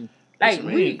problem with you? What Like, you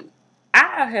mean?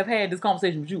 I have had this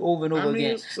conversation with you over and over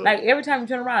again. So, like, every time you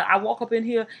turn around, I walk up in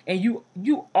here and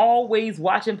you always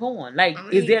watching porn. Like,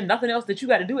 is there nothing else that you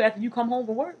got to do after you come home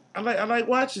from work? I like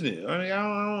watching it. I mean,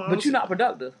 I don't but you're not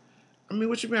productive. I mean,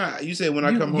 what you mean? You said when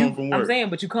I come home from work. I'm saying,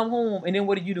 but you come home and then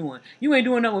what are you doing? You ain't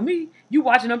doing nothing with me. You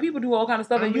watching them people do all kind of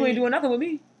stuff and you ain't doing nothing with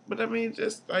me. But I mean,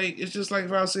 it's just like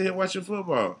if I was sitting here watching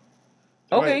football.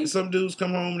 Okay. Like, some dudes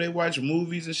come home, they watch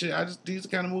movies and shit. These are the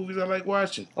kind of movies I like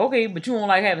watching. Okay, but you don't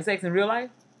like having sex in real life?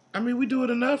 I mean, we do it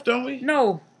enough, don't we?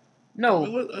 No. I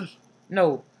mean,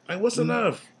 no. Like, what's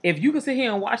enough? If you could sit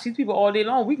here and watch these people all day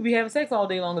long, we could be having sex all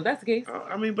day long if that's the case.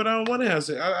 I mean, but I don't want to have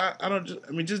sex. I don't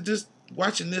just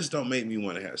watching this don't make me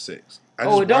want to have sex. I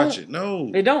just watch it. No.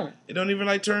 It don't. It don't even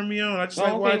like turn me on. I just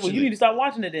like watching it. Well, you need to start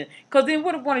watching it then. Because then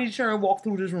what if one of you turn and walk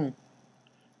through this room?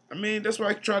 I mean, that's why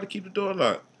I try to keep the door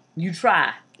locked. You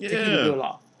try to keep the door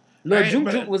locked. Lil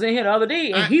Juke was in here the other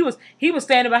day and he was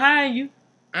standing behind you.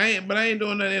 I ain't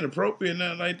doing nothing inappropriate,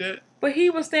 nothing like that. But he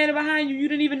was standing behind you. You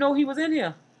didn't even know he was in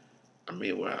here. I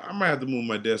mean, well, I might have to move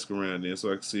my desk around then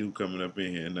so I can see who's coming up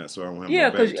in here and not so I won't have my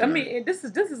back because I mean, this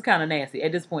is kind of nasty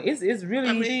at this point. It's really.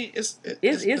 I mean, it's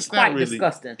quite really,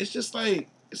 disgusting. It's just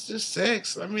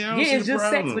sex. I mean, I don't see it's the just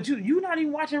problem. sex, but you not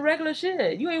even watching regular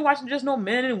shit. You ain't watching just no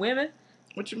men and women.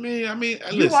 What you mean? I mean,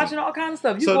 you watching all kind of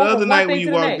stuff. You so the other night when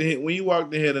you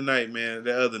walked in here tonight, man,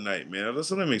 the other night, man.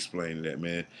 So let me explain that,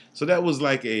 man. So that was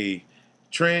like a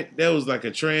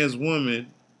trans woman.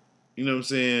 You know what I'm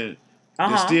saying?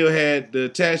 That still had the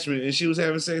attachment, and she was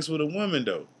having sex with a woman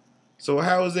though. So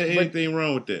how is there anything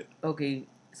wrong with that? Okay,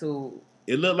 so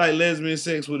it looked like lesbian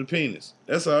sex with a penis.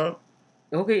 That's all.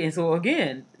 Okay, and so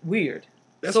again, weird.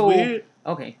 That's weird.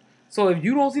 Okay, so if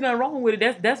you don't see nothing wrong with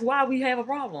it, that's why we have a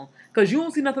problem. Because you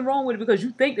don't see nothing wrong with it because you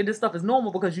think that this stuff is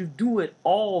normal because you do it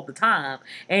all the time,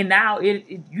 and now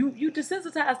you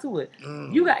desensitized to it.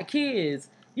 You got kids.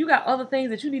 You got other things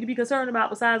that you need to be concerned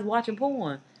about besides watching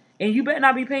porn. And you better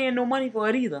not be paying no money for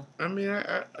it either. I mean,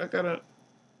 I gotta.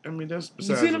 I mean, that's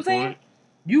besides you see what I'm saying? Point.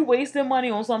 You wasting money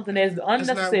on something that's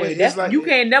unnecessary. You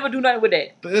can't never do nothing with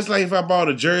that. But it's like if I bought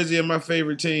a jersey of my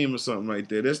favorite team or something like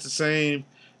that. That's the same.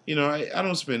 You know, I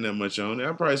don't spend that much on it.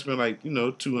 I probably spend like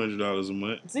 $200 a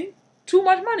month. See, too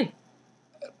much money.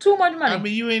 Too much money. I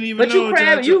mean, you ain't even. But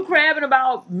you crabbing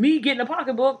about me getting a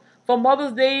pocketbook for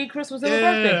Mother's Day, Christmas, and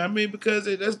birthday. Yeah, I mean, because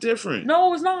that's different.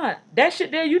 No, it's not. That shit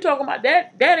there you talking about,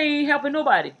 that ain't helping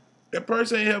nobody. That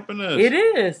person ain't helping us. It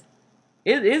is.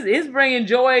 It's bringing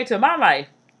joy to my life.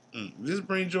 Just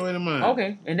bring joy to mine.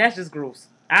 Okay, and that's just gross.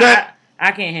 I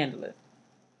can't handle it.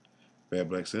 Bad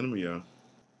Black Cinema, y'all.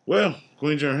 Well,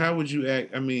 Queen Germ, how would you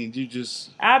act? I mean, you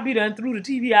just... I'll be done threw the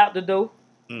TV out the door.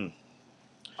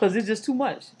 Because it's just too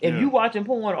much. If you watching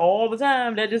porn all the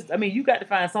time, you got to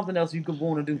find something else you could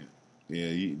want to do.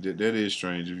 Yeah, that is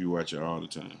strange if you watch it all the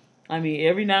time. I mean,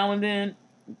 every now and then,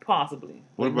 possibly.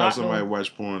 What about somebody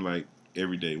watch porn like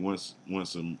every day, once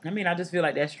a... I mean, I just feel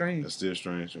like that's strange. That's still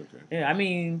strange? Okay. Yeah, I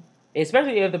mean,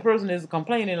 especially if the person is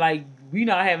complaining, like, we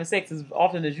not having sex as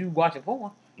often as you watching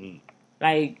porn.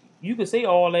 Like, you could say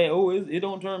all that, it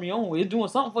don't turn me on. It's doing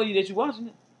something for you that you're watching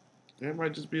it. That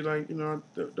might just be like,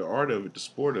 the art of it, the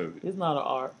sport of it. It's not an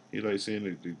art. You like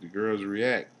seeing the girls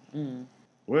react.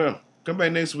 Well, come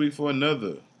back next week for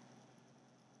another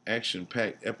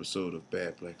action-packed episode of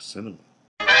Bad Black Cinema.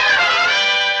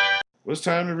 Well, it's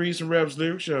time to read some rap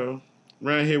lyrics, y'all.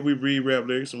 Around here, we read rap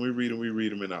lyrics, and we read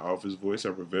them in our office voice,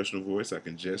 our professional voice, our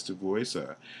congested voice,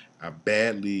 our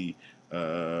badly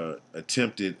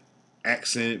attempted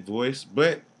accent voice,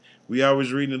 but we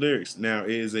always reading the lyrics. Now, it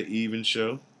is an even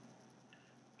show,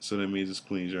 so that means it's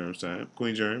Queen Germ's time.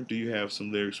 Queen Germ, do you have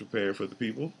some lyrics prepared for the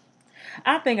people?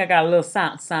 I think I got a little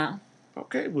sound.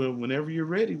 Okay, well, whenever you're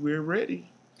ready, we're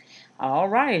ready. All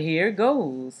right, here it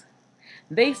goes.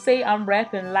 They say I'm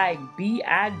rapping like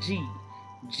B.I.G.,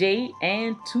 J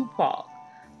and Tupac,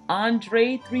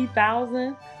 Andre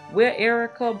 3000, where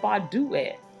Erykah Badu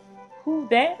at? Who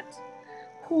that?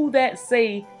 Who that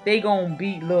say they gon'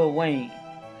 beat Lil Wayne?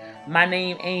 My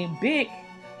name ain't big,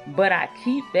 but I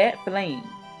keep that flame.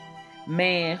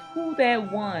 Man, who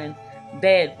that one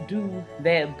that do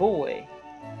that boy?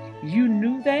 You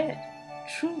knew that?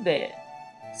 True that.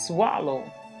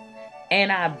 Swallow.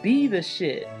 And I be the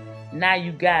shit. Now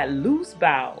you got loose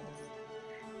bowels.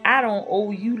 I don't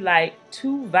owe you like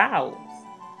 2 vows,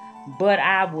 but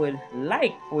I would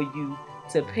like for you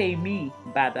to pay me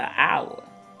by the hour.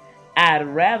 I'd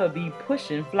rather be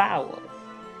pushing flowers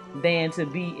than to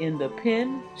be in the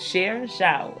pen sharing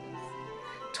showers.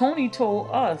 Tony told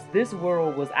us this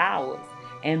world was ours,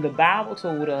 and the Bible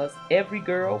told us every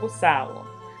girl was sour.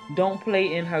 Don't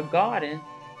play in her garden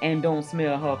and don't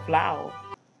smell her flower.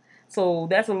 So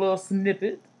that's a little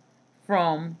snippet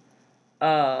from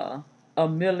a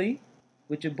Millie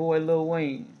with your boy Lil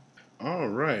Wayne. All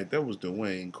right, that was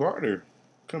Dwayne Carter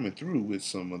coming through with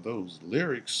some of those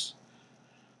lyrics.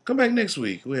 Come back next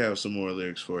week. We have some more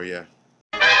lyrics for you.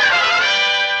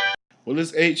 Well,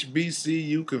 it's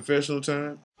HBCU confessional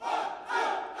time.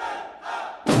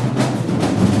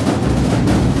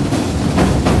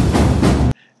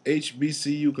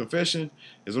 HBCU confession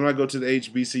is when I go to the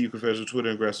HBCU confessional Twitter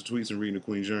and grab some tweets and read the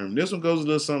Queen Germ. This one goes a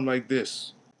little something like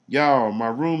this. Y'all, my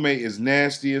roommate is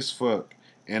nasty as fuck,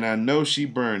 and I know she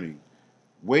burning.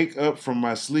 Wake up from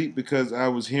my sleep because I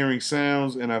was hearing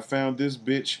sounds and I found this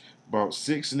bitch brought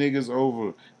 6 niggas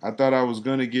over. I thought I was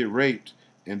gonna get raped,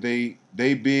 and they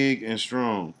big and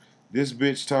strong. This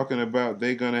bitch talking about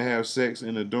they gonna have sex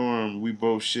in the dorm we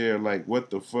both share, like what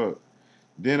the fuck.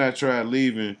 Then I tried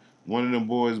leaving. One of them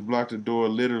boys blocked the door,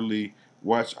 literally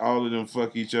watched all of them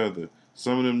fuck each other.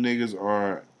 Some of them niggas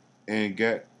are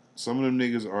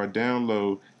down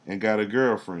low and got a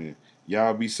girlfriend.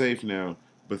 Y'all be safe now.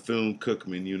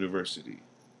 Bethune-Cookman University.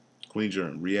 Queen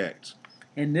Germ, react.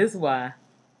 And this is why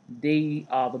they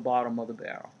are the bottom of the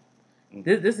barrel.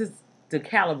 This is the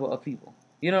caliber of people.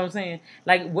 You know what I'm saying?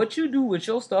 Like, what you do with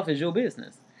your stuff is your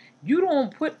business. You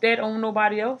don't put that on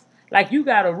nobody else. Like, you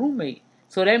got a roommate.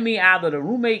 So that means either the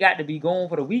roommate got to be gone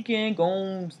for the weekend,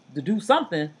 gone to do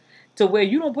something, to where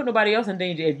you don't put nobody else in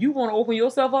danger. If you want to open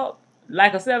yourself up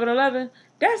like a 7-Eleven,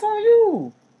 that's on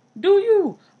you. Do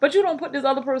you? But you don't put this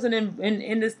other person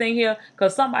in this thing here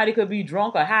because somebody could be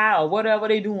drunk or high or whatever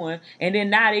they doing, and then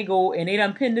now they go and they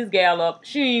done pin this gal up.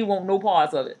 She ain't want no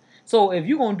parts of it. So if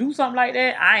you going to do something like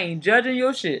that, I ain't judging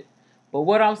your shit. But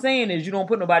what I'm saying is you don't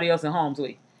put nobody else in harm's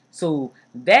way. So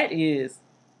that is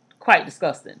quite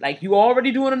disgusting. Like, you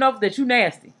already doing enough that you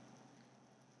nasty.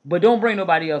 But don't bring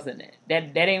nobody else in there.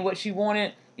 That ain't what she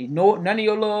wanted. You know, none of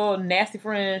your little nasty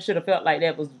friends should have felt like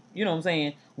that was, you know what I'm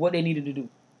saying, what they needed to do.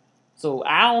 So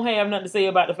I don't have nothing to say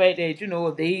about the fact that, you know,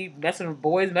 if they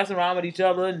boys messing around with each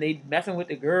other and they messing with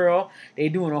the girl, they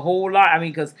doing a whole lot. I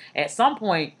mean, because at some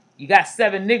point, you got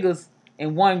 7 niggas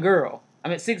and 1 girl.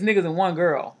 6 niggas and 1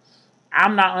 girl.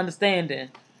 I'm not understanding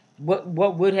what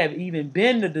would have even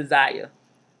been the desire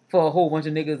for a whole bunch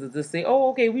of niggas to just say, oh,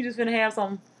 okay, we just finna have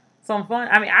some fun.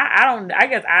 I mean, I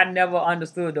guess I never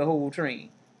understood the whole train.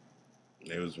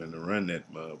 They was finna run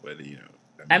that mud, but you know.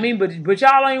 I mean, but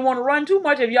y'all ain't want to run too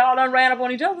much if y'all done ran up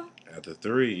on each other. After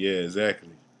 3, yeah, exactly.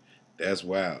 That's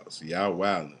wild. So y'all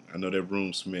wilding. I know that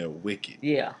room smell wicked.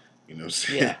 Yeah. You know what I'm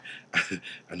saying? Yeah.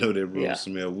 I know that room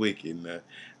smell wicked. And,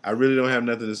 I really don't have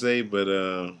nothing to say,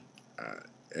 but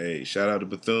hey, shout out to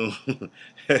Bethune.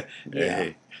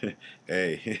 Hey.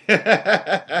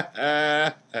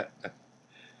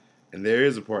 And there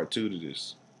is a part 2 to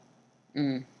this.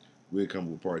 We'll come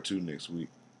with part 2 next week.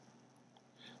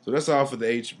 So that's all for the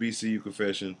HBCU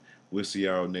confession. We'll see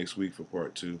y'all next week for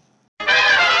part 2.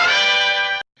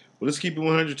 Well, let's keep it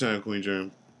 100 time, Queen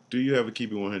Germ. Do you have a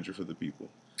keep it 100 for the people?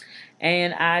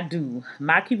 And I do.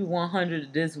 My keep it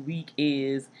 100 this week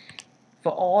is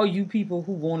for all you people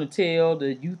who want to tell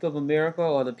the youth of America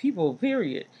or the people,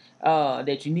 period,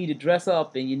 that you need to dress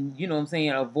up and, you know what I'm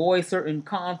saying, avoid certain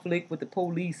conflict with the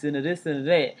police and this and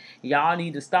that. Y'all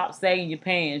need to stop sagging your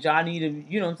pants. Y'all need to,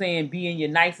 you know what I'm saying, be in your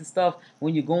nicest stuff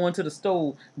when you're going to the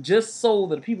store just so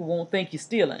that people won't think you're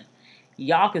stealing.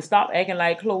 Y'all can stop acting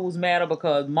like clothes matter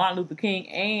because Martin Luther King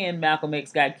and Malcolm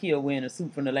X got killed wearing a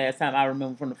suit from the last time I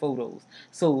remember from the photos.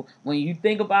 So when you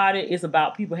think about it, it's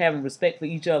about people having respect for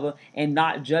each other and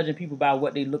not judging people by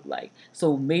what they look like.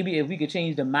 So maybe if we could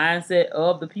change the mindset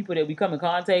of the people that we come in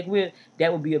contact with,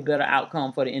 that would be a better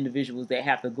outcome for the individuals that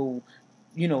have to go,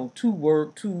 you know, to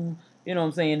work, to, you know what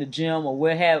I'm saying, the gym or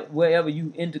wherever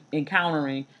you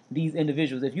encountering these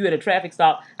individuals. If you at a traffic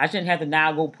stop, I shouldn't have to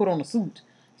now go put on a suit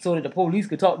so that the police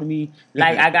could talk to me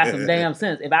like I got some damn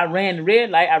sense. If I ran the red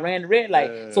light, I ran the red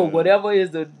light. So whatever is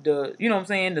the you know what I'm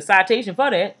saying, the citation for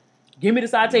that, give me the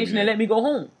citation and let me go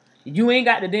home. You ain't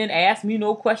got to then ask me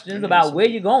no questions about where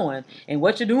you're going and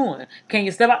what you're doing. Can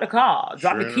you step out the car?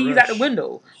 Drop the keys out the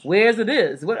window? Where's it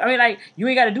is? You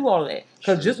ain't got to do all of that.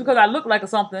 Because just because I look like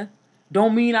something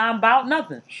don't mean I'm about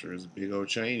nothing. Sure, it's a big old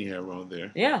chain you have on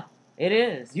there. Yeah, it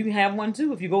is. You can have one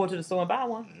too if you go into the store and buy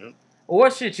one. Yep.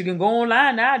 Or shit, you can go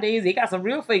online nowadays. They got some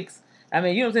real fakes. I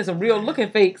mean, you know what I'm saying? Some real looking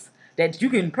fakes that you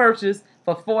can purchase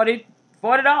for $40.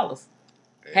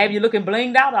 Hey, Have you looking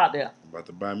blinged out there? I'm about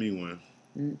to buy me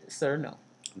one. Sir, no.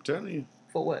 I'm telling you.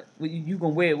 For what? You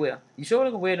gonna wear it where? You sure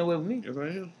you gonna wear it nowhere with me? Yes, I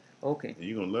am. Okay. And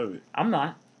you're going to love it. I'm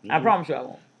not. I promise you I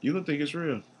won't. You're going to think it's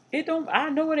real. It don't. I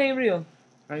know it ain't real.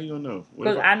 How you going to know?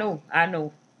 Because I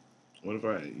know. What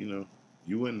if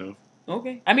you wouldn't know?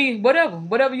 Okay. I mean,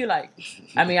 whatever you like.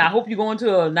 I mean, I hope you're going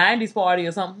to a 90s party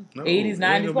or something. No, 80s,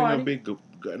 90s party. No big,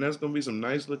 and that's going to be some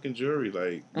nice looking jewelry,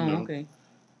 like, okay.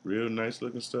 Real nice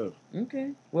looking stuff.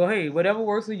 Okay. Well, hey, whatever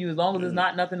works for you, as long as it's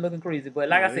not nothing looking crazy. But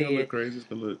like I said, look crazy. It's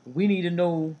gonna look. We need to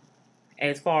know,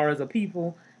 as far as a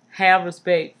people, have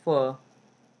respect for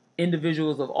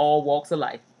individuals of all walks of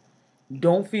life.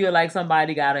 Don't feel like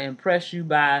somebody got to impress you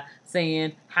by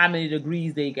saying how many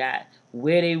degrees they got,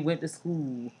 where they went to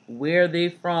school, where they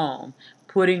from,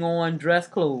 putting on dress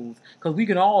clothes. Because we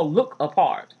can all look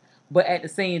apart. But at the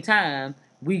same time,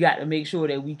 we got to make sure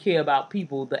that we care about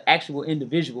people, the actual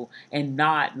individual, and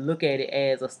not look at it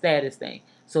as a status thing.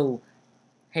 So,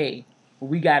 hey,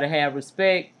 we got to have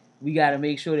respect. We got to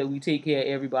make sure that we take care of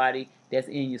everybody that's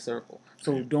in your circle.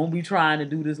 So don't be trying to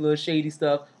do this little shady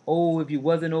stuff. Oh, if you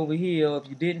wasn't over here, or if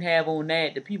you didn't have on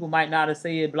that, the people might not have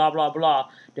said blah, blah, blah.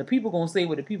 The people going to say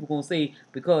what the people going to say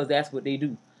because that's what they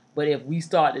do. But if we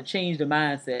start to change the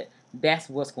mindset, that's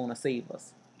what's going to save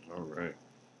us. All right.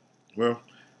 Well,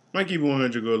 might keep it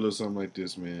 100, go a little something like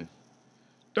this, man.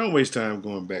 Don't waste time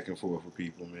going back and forth with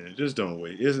people, man. Just don't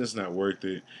wait. It's not worth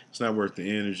it. It's not worth the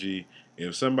energy.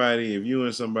 If you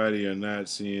and somebody are not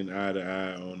seeing eye to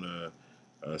eye on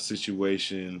a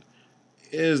situation,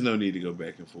 there's no need to go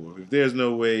back and forth. If there's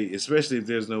no way, especially if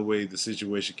there's no way the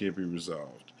situation can be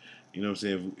resolved. You know what I'm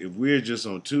saying? If we're just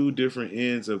on two different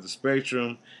ends of the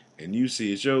spectrum and you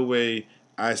see it your way,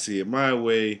 I see it my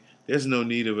way, there's no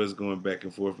need of us going back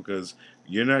and forth because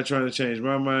you're not trying to change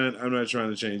my mind. I'm not trying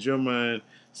to change your mind.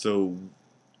 So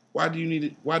why do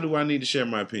I need to share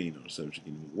my opinion on the subject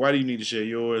anymore? Why do you need to share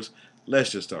yours?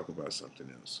 Let's just talk about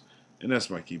something else. And that's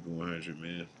my keep it 100,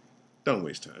 man. Don't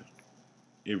waste time.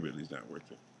 It really is not worth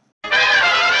it.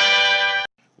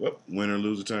 Well, winner,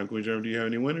 loser time, Queen Germ. Do you have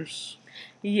any winners?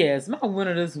 Yes, my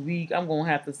winner this week, I'm going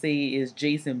to have to say, is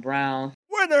Jason Brown.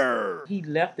 Winner! He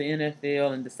left the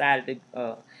NFL and decided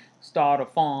to start a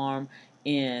farm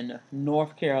in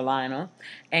North Carolina.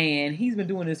 And he's been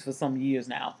doing this for some years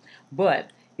now. But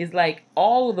it's like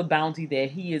all of the bounty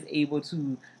that he is able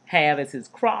to have as his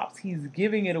crops, he's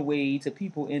giving it away to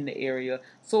people in the area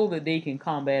so that they can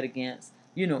combat against,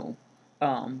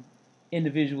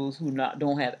 individuals who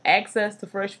don't have access to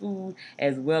fresh food,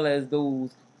 as well as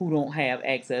those who don't have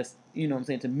access,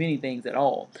 to many things at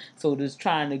all. So just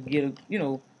trying to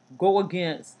go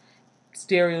against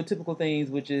stereotypical things,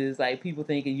 which is like people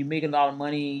thinking you make a lot of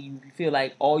money, you feel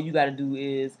like all you got to do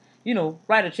is,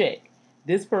 write a check.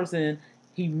 This person,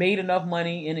 he made enough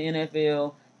money in the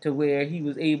NFL to where he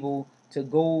was able to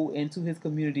go into his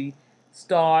community,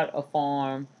 start a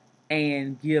farm,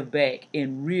 and give back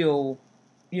in real,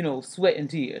 sweat and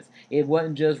tears. It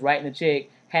wasn't just writing a check,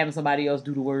 having somebody else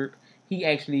do the work. He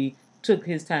actually took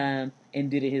his time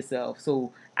and did it himself.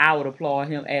 So I would applaud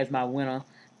him as my winner.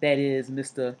 That is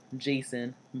Mr.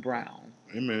 Jason Brown.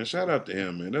 Hey, man, shout out to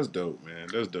him, man. That's dope, man.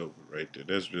 That's dope right there.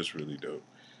 That's just really dope.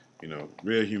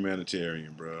 Real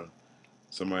humanitarian, bro.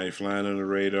 Somebody flying on the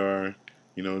radar.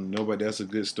 Nobody. That's a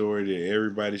good story that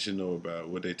everybody should know about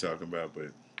what they talking about,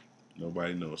 but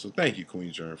nobody knows. So thank you,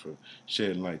 Queen Germ, for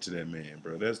shedding light to that man,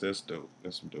 bro. That's dope.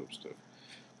 That's some dope stuff.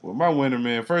 Well, my winner,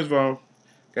 man. First of all,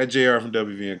 got JR from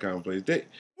WVN Commonplace.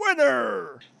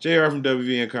 Winner! JR from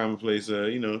WVN Commonplace.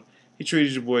 He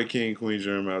treated your boy King Queen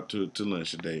Germ out to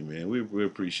lunch today, man. We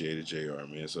appreciate it, JR,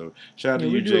 man. So shout out to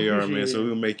you, JR, man. So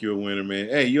we'll make you a winner, man.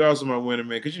 Hey, you also my winner,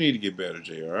 man, because you need to get better,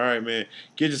 JR. All right, man.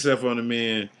 Get yourself on the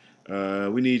man.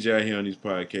 We need you out here on these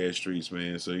podcast streets,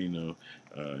 man. So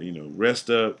rest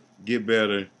up, get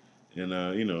better,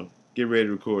 and get ready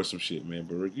to record some shit, man.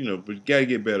 But you gotta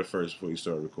get better first before you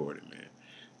start recording, man.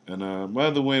 And my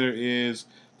other winner is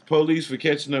the police for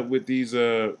catching up with these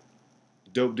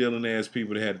dope dealing ass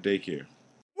people that had a daycare.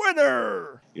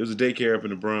 Winner! It was a daycare up in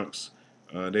the Bronx.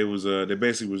 They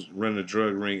basically was running a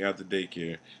drug ring out the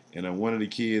daycare, and one of the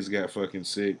kids got fucking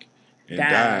sick and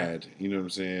died. You know what I'm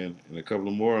saying? And a couple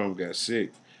of more of them got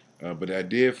sick. But I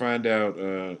did find out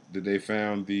that they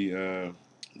found the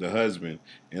husband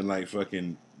in like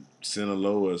fucking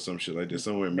Sinaloa or some shit like that,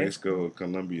 somewhere in Mexico or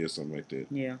Colombia or something like that.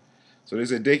 Yeah. So they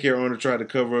said daycare owner tried to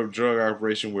cover up drug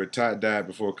operation where Tot died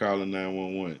before calling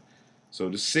 911. So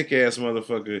the sick ass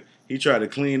motherfucker, he tried to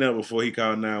clean up before he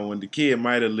called 911. The kid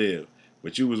might have lived,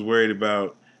 but you was worried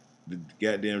about the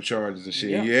goddamn charges and shit.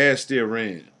 Yeah. Your ass still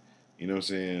ran. You know what I'm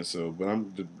saying? So,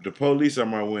 but the police are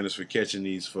my winners for catching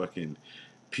these fucking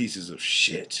pieces of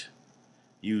shit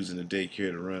using the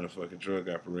daycare to run a fucking drug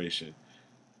operation.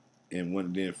 And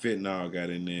then fentanyl got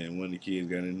in there, and one of the kids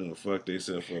got in there and fucked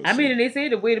themselves up. I mean, and they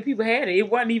said the way the people had it, it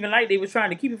wasn't even like they was trying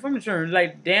to keep it from the children.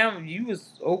 Like, damn, you was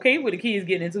okay with the kids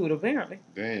getting into it, apparently.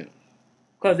 Damn.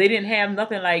 Because they didn't have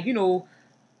nothing like,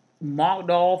 marked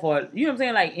off or, you know what I'm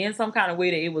saying, like in some kind of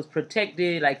way that it was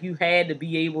protected, like you had to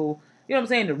be able, you know what I'm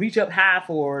saying, to reach up high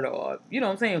for it or, you know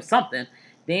what I'm saying, something.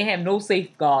 They didn't have no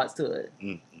safeguards to it.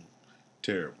 Mm-hmm.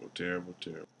 Terrible, terrible,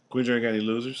 terrible. Queen, you ain't got any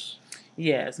losers?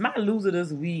 Yes, my loser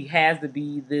this week has to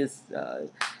be this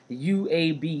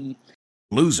UAB.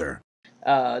 Loser.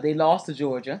 They lost to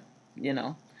Georgia,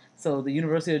 So the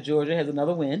University of Georgia has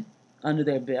another win under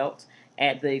their belt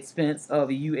at the expense of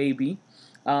the UAB.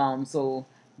 So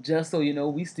just so you know,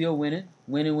 we still winning,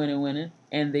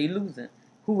 and they losing.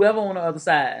 Whoever on the other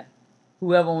side,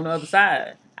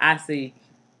 I say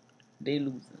they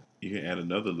losing. You can add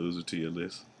another loser to your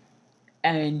list.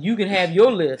 And you can have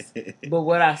your list. But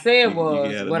what I said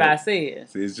was what I said.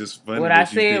 See, it's just funny what that I you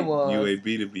said picked was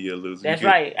UAB to be your loser. That's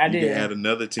right, I did. You can add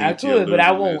another team I to your could, but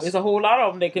I loser won't. list. It's a whole lot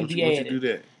of them that can be added. Won't you do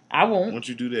that? I won't. Won't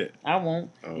you do that? I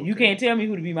won't. Oh, okay. You can't tell me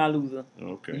who to be my loser.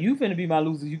 Okay. You finna be my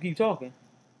loser. You keep talking.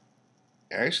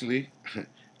 Actually,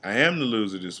 I am the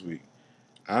loser this week.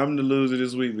 I'm the loser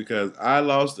this week because I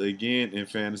lost again in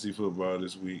fantasy football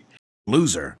this week.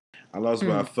 Loser. I lost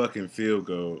by a fucking field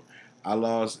goal. I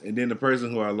lost, and then the person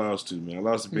who I lost to, man, I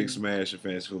lost a big smash in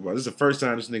fantasy football. This is the first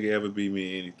time this nigga ever beat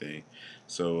me in anything.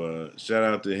 So, shout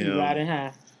out to him. You riding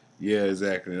high. Yeah,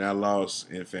 exactly. And I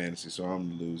lost in fantasy, so I'm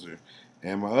the loser.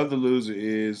 And my other loser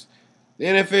is the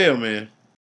NFL, man.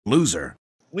 Loser.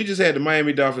 We just had the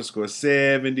Miami Dolphins score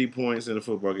 70 points in a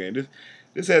football game.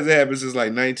 This hasn't happened since like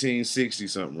 1960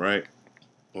 something, right?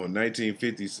 Or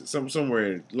 1950,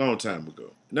 somewhere a long time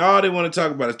ago. Now all they want to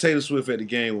talk about is Taylor Swift at the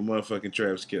game with motherfucking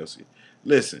Travis Kelce.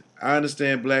 Listen, I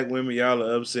understand black women, y'all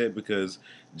are upset because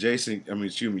Travis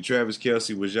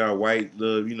Kelce was y'all white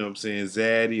love, you know what I'm saying,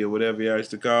 zaddy or whatever y'all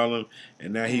used to call him.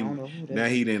 And now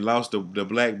he done lost the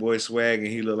black boy swag and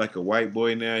he look like a white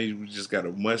boy now. He just got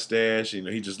a mustache,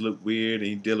 he just looked weird and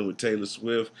he dealing with Taylor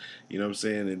Swift, you know what I'm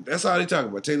saying? And that's all they talk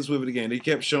about, Taylor Swift at the game. They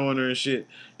kept showing her and shit.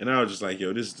 And I was just like,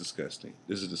 yo, this is disgusting.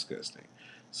 This is disgusting.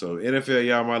 So NFL,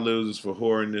 y'all my losers for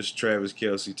whoring this Travis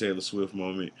Kelce Taylor Swift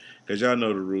moment. Because y'all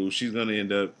know the rules. She's going to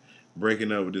end up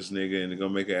breaking up with this nigga and they're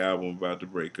going to make an album about the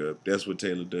breakup. That's what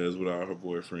Taylor does with all her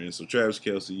boyfriends. So Travis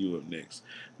Kelce, you up next.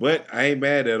 But I ain't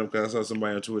mad at him because I saw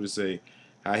somebody on Twitter say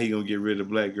how he going to get rid of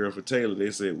the black girl for Taylor.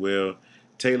 They said, well,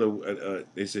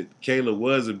 they said Kayla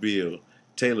was a bill.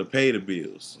 Taylor paid the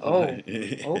bills. Oh,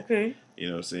 okay. You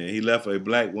know what I'm saying? He left a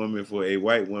black woman for a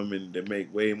white woman that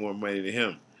make way more money than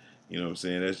him. You know what I'm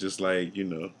saying? That's just like,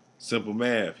 simple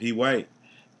math. He white.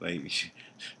 Like,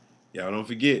 y'all don't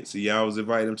forget. See, y'all was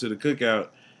inviting him to the cookout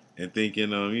and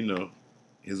thinking,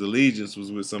 his allegiance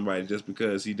was with somebody just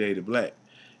because he dated black.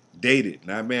 Dated,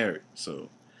 not married. So,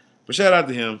 but shout out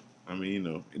to him. I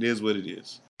mean, it is what it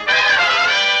is.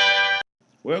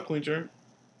 Well, Queen Germ,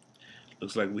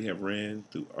 looks like we have ran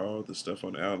through all the stuff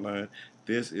on the outline.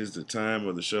 This is the time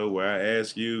of the show where I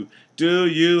ask you, do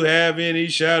you have any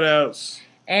shout outs?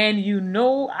 And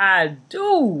I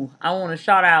do. I want to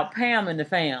shout out Pam and the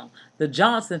fam, the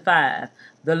Johnson 5,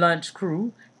 the Lunch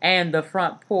Crew, and the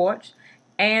Front Porch.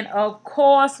 And, of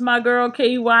course, my girl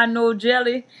KY No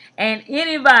Jelly. And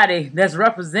anybody that's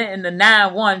representing the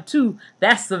 912.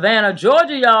 That's Savannah,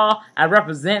 Georgia, y'all. I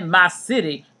represent my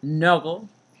city, Knuckle.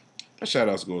 My shout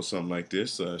outs go something like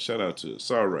this. Shout out to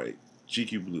Sorright,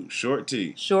 GQ Blue, Short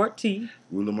T,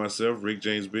 Ruler myself, Rick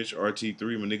James Bitch, RT3,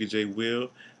 my nigga J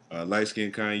Will, Light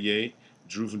Skin Kanye,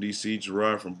 Drew from DC,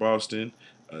 Gerard from Boston,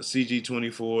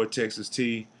 CG24, Texas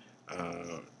T,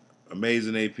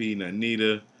 Amazing AP,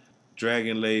 Nanita,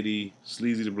 Dragon Lady,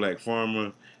 Sleazy the Black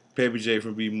Farmer, Peppy J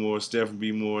from B More, Steph from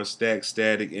B More, Stack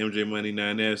Static, MJ Money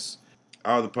 9S,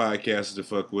 all the podcasters that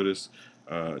fuck with us,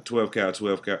 12 Cal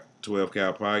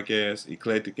Podcast,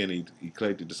 Eclectic and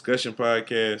Eclectic Discussion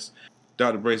Podcast,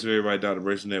 Dr. Brace of Everybody, Dr.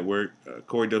 Brace Network,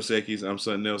 Corey Dos Equis, I'm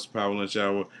Something Else, Power Lunch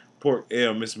Hour, Pork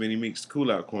L, Miss Minnie Meeks,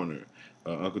 Cool Out Corner,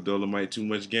 Uncle Dolomite, Too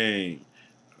Much Game,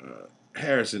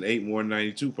 Harrison, 8 More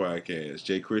 92 Podcast,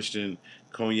 Jay Christian,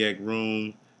 Cognac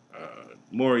Room,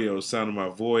 Morio, Sound of My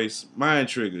Voice, Mind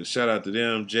Triggers, shout out to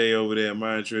them, Jay over there,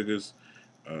 Mind Triggers,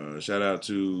 shout out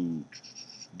to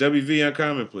WV on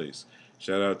Commonplace,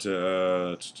 Shout out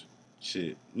to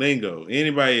Lingo.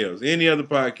 Anybody else? Any other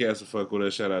podcast to fuck with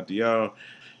us? Shout out to y'all.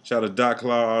 Shout out to Doc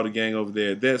Claw, all the gang over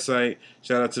there at that site.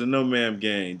 Shout out to the No Ma'am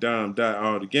gang, Dom Dot,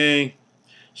 all the gang.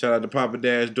 Shout out to Papa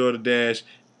Dash, Daughter Dash,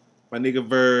 my nigga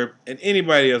Verb, and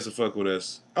anybody else to fuck with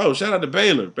us. Oh, shout out to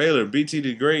Baylor. Baylor, BT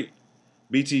the Great,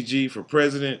 BTG for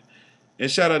president. And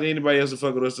shout out to anybody else to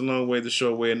fuck with us the long way, the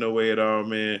short way, and no way at all,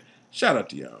 man. Shout out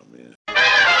to y'all, man.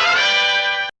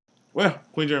 Well,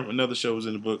 Queen Germ, another show was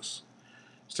in the books.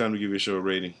 It's time to give your show a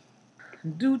rating.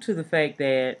 Due to the fact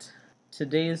that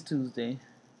today is Tuesday,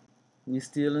 we're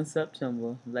still in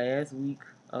September, last week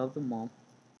of the month,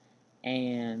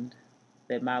 and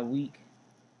that my week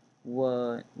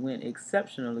went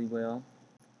exceptionally well,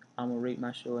 I'm going to rate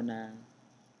my show a 9.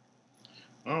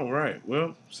 All right.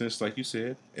 Well, since, like you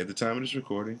said, at the time of this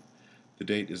recording, the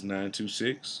date is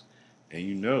 9/26, and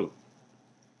you know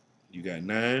you got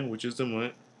 9, which is the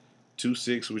month,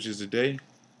 2/6, which is the day,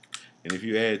 and if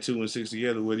you add 2 and 6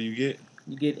 together, what do you get?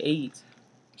 You get 8.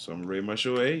 So I'm going to rate my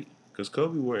show an 8, because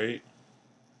Kobe wore 8.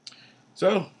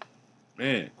 So,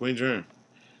 man, Queen Germ,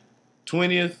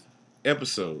 20th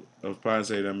episode of Poddin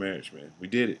Saved Our Marriage, man. We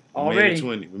did it. Already.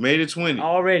 We made it 20.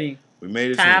 Already. We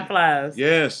made it Time 20. flies.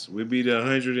 Yes, we'll be to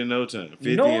 100 in no time.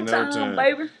 50 No in no time, time.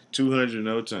 baby. 200 in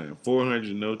no time. 400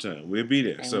 in no time. We'll be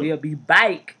there. And So we'll be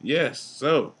back. yes.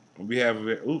 So on behalf of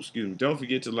it, don't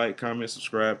forget to like, comment,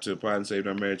 subscribe to Poddin Saved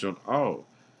Our Marriage on all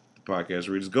the podcast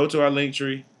readers. Go to our link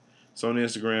tree. It's on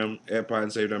Instagram at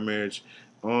Poddin Saved Our Marriage.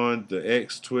 On the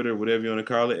X, Twitter, whatever you want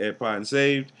to call it, at Poddin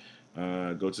Saved.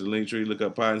 Go to the link tree, look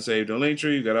up Poddin Saved on link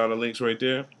tree. You got all the links right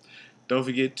there. Don't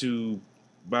forget to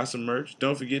buy some merch.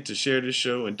 Don't forget to share this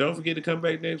show. And don't forget to come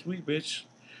back next week, bitch.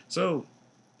 So,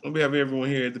 on behalf of everyone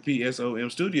here at the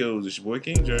PSOM Studios, it's your boy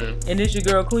King Germ. And it's your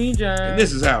girl Queen Germ. And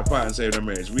this is how Poddin Saved Our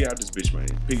Marriage. We out this bitch, man.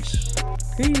 Peace.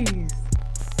 Peace.